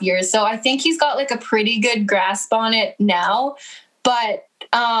 4.5 years, so I think he's got like a pretty good grasp on it now. But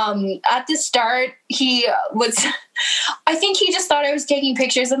at the start, he was, I think he just thought I was taking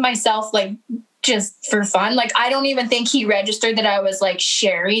pictures of myself like just for fun. Like I don't even think he registered that I was like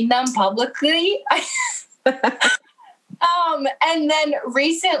sharing them publicly. And then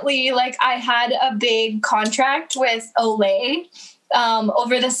recently, like I had a big contract with Olay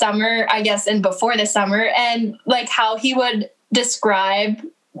over the summer, I guess, and before the summer, and like how he would describe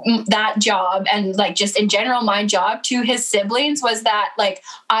that job and like just in general my job to his siblings was that like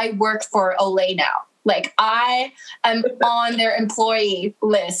I work for Olay now. Like I am on their employee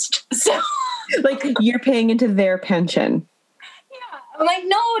list. So like you're paying into their pension. I'm like,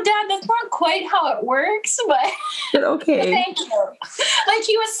 no, Dad, that's not quite how it works, but okay. Thank you. Like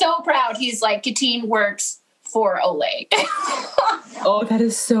he was so proud. He's like, Katine works for Olay. Oh, that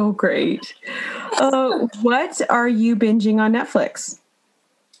is so great. What are you binging on Netflix?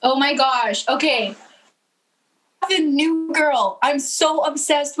 Oh my gosh. Okay. The New Girl. I'm so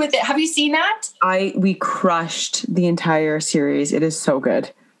obsessed with it. Have you seen that? We crushed the entire series. It is so good.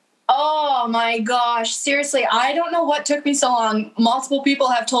 Oh my gosh. Seriously, I don't know what took me so long. Multiple people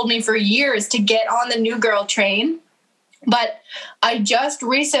have told me for years to get on the New Girl train, but I just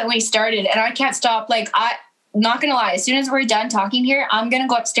recently started and I can't stop. Like, I'm not going to lie. As soon as we're done talking here, I'm going to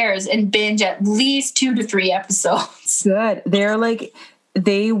go upstairs and binge at least 2 to 3 episodes. Good.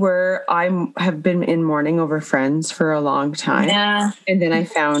 I have been in mourning over Friends for a long time. Yeah. And then I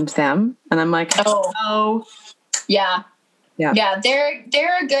found them and I'm like, oh. Yeah. Yeah. Yeah.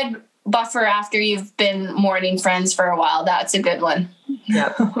 They're a good buffer after you've been mourning Friends for a while. That's a good one.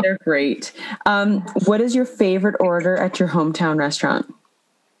 Yeah. They're great. What is your favorite order at your hometown restaurant?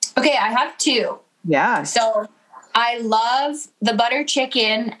 Okay. I have 2. Yeah. So I love the butter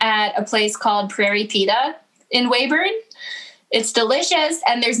chicken at a place called Prairie Pita in Weyburn. It's delicious,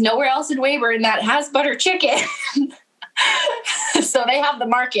 and there's nowhere else in Weyburn that has butter chicken. So they have the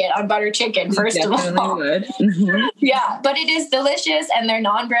market on butter chicken, first of all. Mm-hmm. Yeah, but it is delicious, and their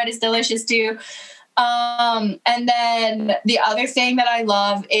naan bread is delicious too. And then the other thing that I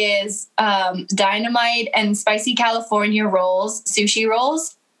love is Dynamite and Spicy California rolls, sushi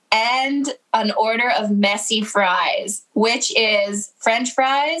rolls, and an order of messy fries, which is French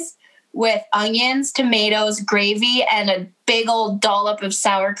fries with onions, tomatoes, gravy, and a big old dollop of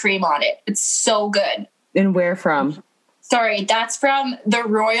sour cream on it. It's so good. And where from? Sorry, that's from the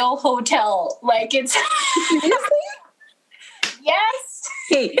Royal Hotel. Like it's... Yes.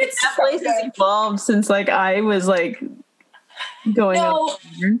 Hey, that place has evolved since like I was like going No, up.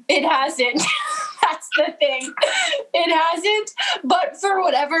 it hasn't. That's the thing. It hasn't. But for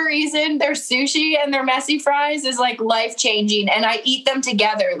whatever reason, their sushi and their messy fries is like life-changing. And I eat them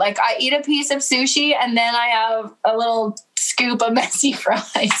together. Like I eat a piece of sushi and then I have a little scoop of messy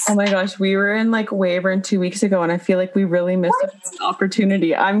fries. Oh my gosh, we were in like Weyburn 2 weeks ago and I feel like we really missed an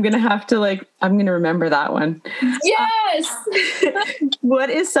opportunity. I'm going to remember that one. Yes. What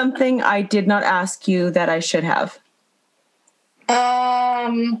is something I did not ask you that I should have?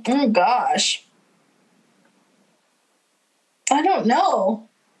 Oh gosh. I don't know.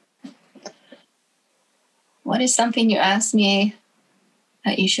 What is something you asked me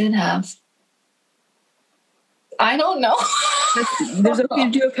that you should have? I don't know. There's okay to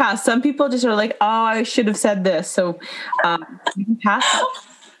do a pass. Some people just are like, oh, I should have said this. So you can pass it.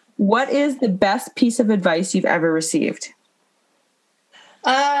 What is the best piece of advice you've ever received?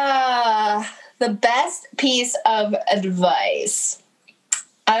 The best piece of advice,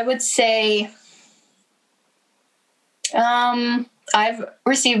 I would say, I've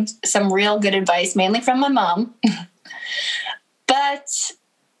received some real good advice, mainly from my mom. But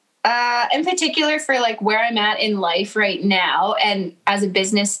in particular for like where I'm at in life right now, and as a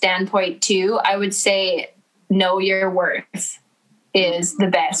business standpoint too, I would say know your worth is the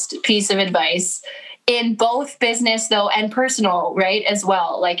best piece of advice in both business though and personal, right, as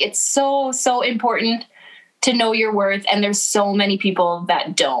well. Like it's so important to know your worth, and there's so many people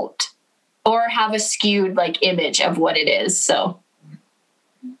that don't or have a skewed like image of what it is. So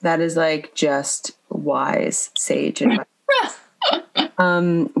that is like just wise sage advice.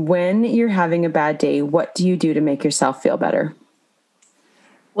 When you're having a bad day, what do you do to make yourself feel better?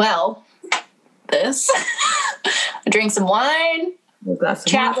 Well, this drink some wine,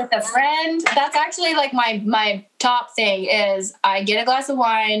 chat with a friend. That's actually like my top thing is I get a glass of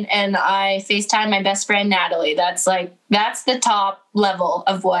wine and I FaceTime my best friend Natalie. That's the top level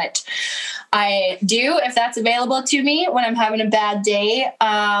of what I do if that's available to me when I'm having a bad day.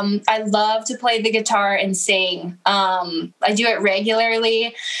 I love to play the guitar and sing. I do it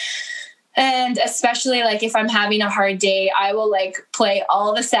regularly. And especially like if I'm having a hard day, I will like play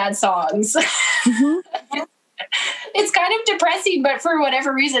all the sad songs. Mm-hmm. It's kind of depressing, but for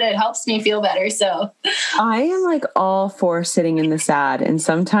whatever reason, it helps me feel better. So I am like all for sitting in the sad. And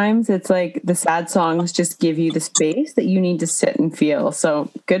sometimes it's like the sad songs just give you the space that you need to sit and feel. So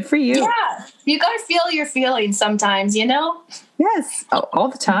good for you. Yeah. You got to feel your feelings sometimes, you know? Yes. All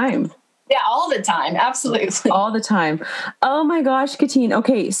the time. Yeah, all the time. Absolutely. All the time. Oh my gosh, Katine.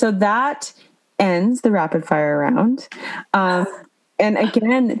 Okay. So that ends the rapid fire round. And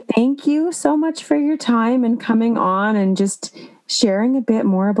again, thank you so much for your time and coming on and just sharing a bit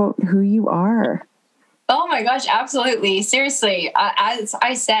more about who you are. Oh my gosh, absolutely. Seriously. As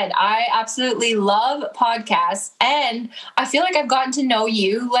I said, I absolutely love podcasts, and I feel like I've gotten to know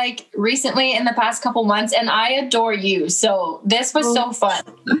you like recently in the past couple months, and I adore you. So this was so fun.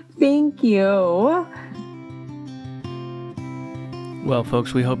 Thank you. Well,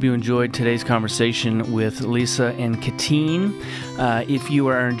 folks, we hope you enjoyed today's conversation with Lisa and Katine. If you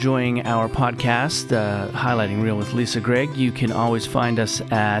are enjoying our podcast, Highlighting Real with Lisa Gregg, you can always find us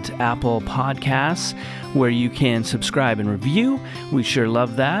at Apple Podcasts, where you can subscribe and review. We sure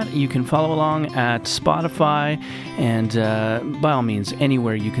love that. You can follow along at Spotify, and by all means,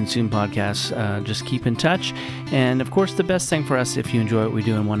 anywhere you consume podcasts, just keep in touch. And of course, the best thing for us, if you enjoy what we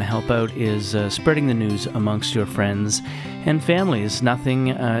do and want to help out, is spreading the news amongst your friends and families. Nothing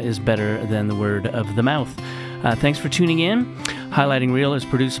is better than the word of the mouth. Thanks for tuning in. Highlighting Real is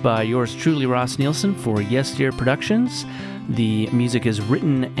produced by yours truly, Ross Nielsen, for Yes Dear Productions. The music is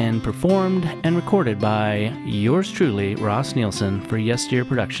written and performed and recorded by yours truly, Ross Nielsen, for Yes Dear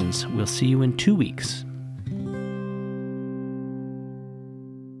Productions. We'll see you in 2 weeks.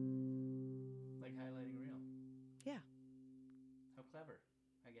 Like Highlighting Real. Yeah. How clever.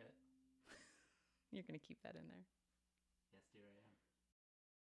 I get it. You're going to keep that in there. Yes, dear, I am.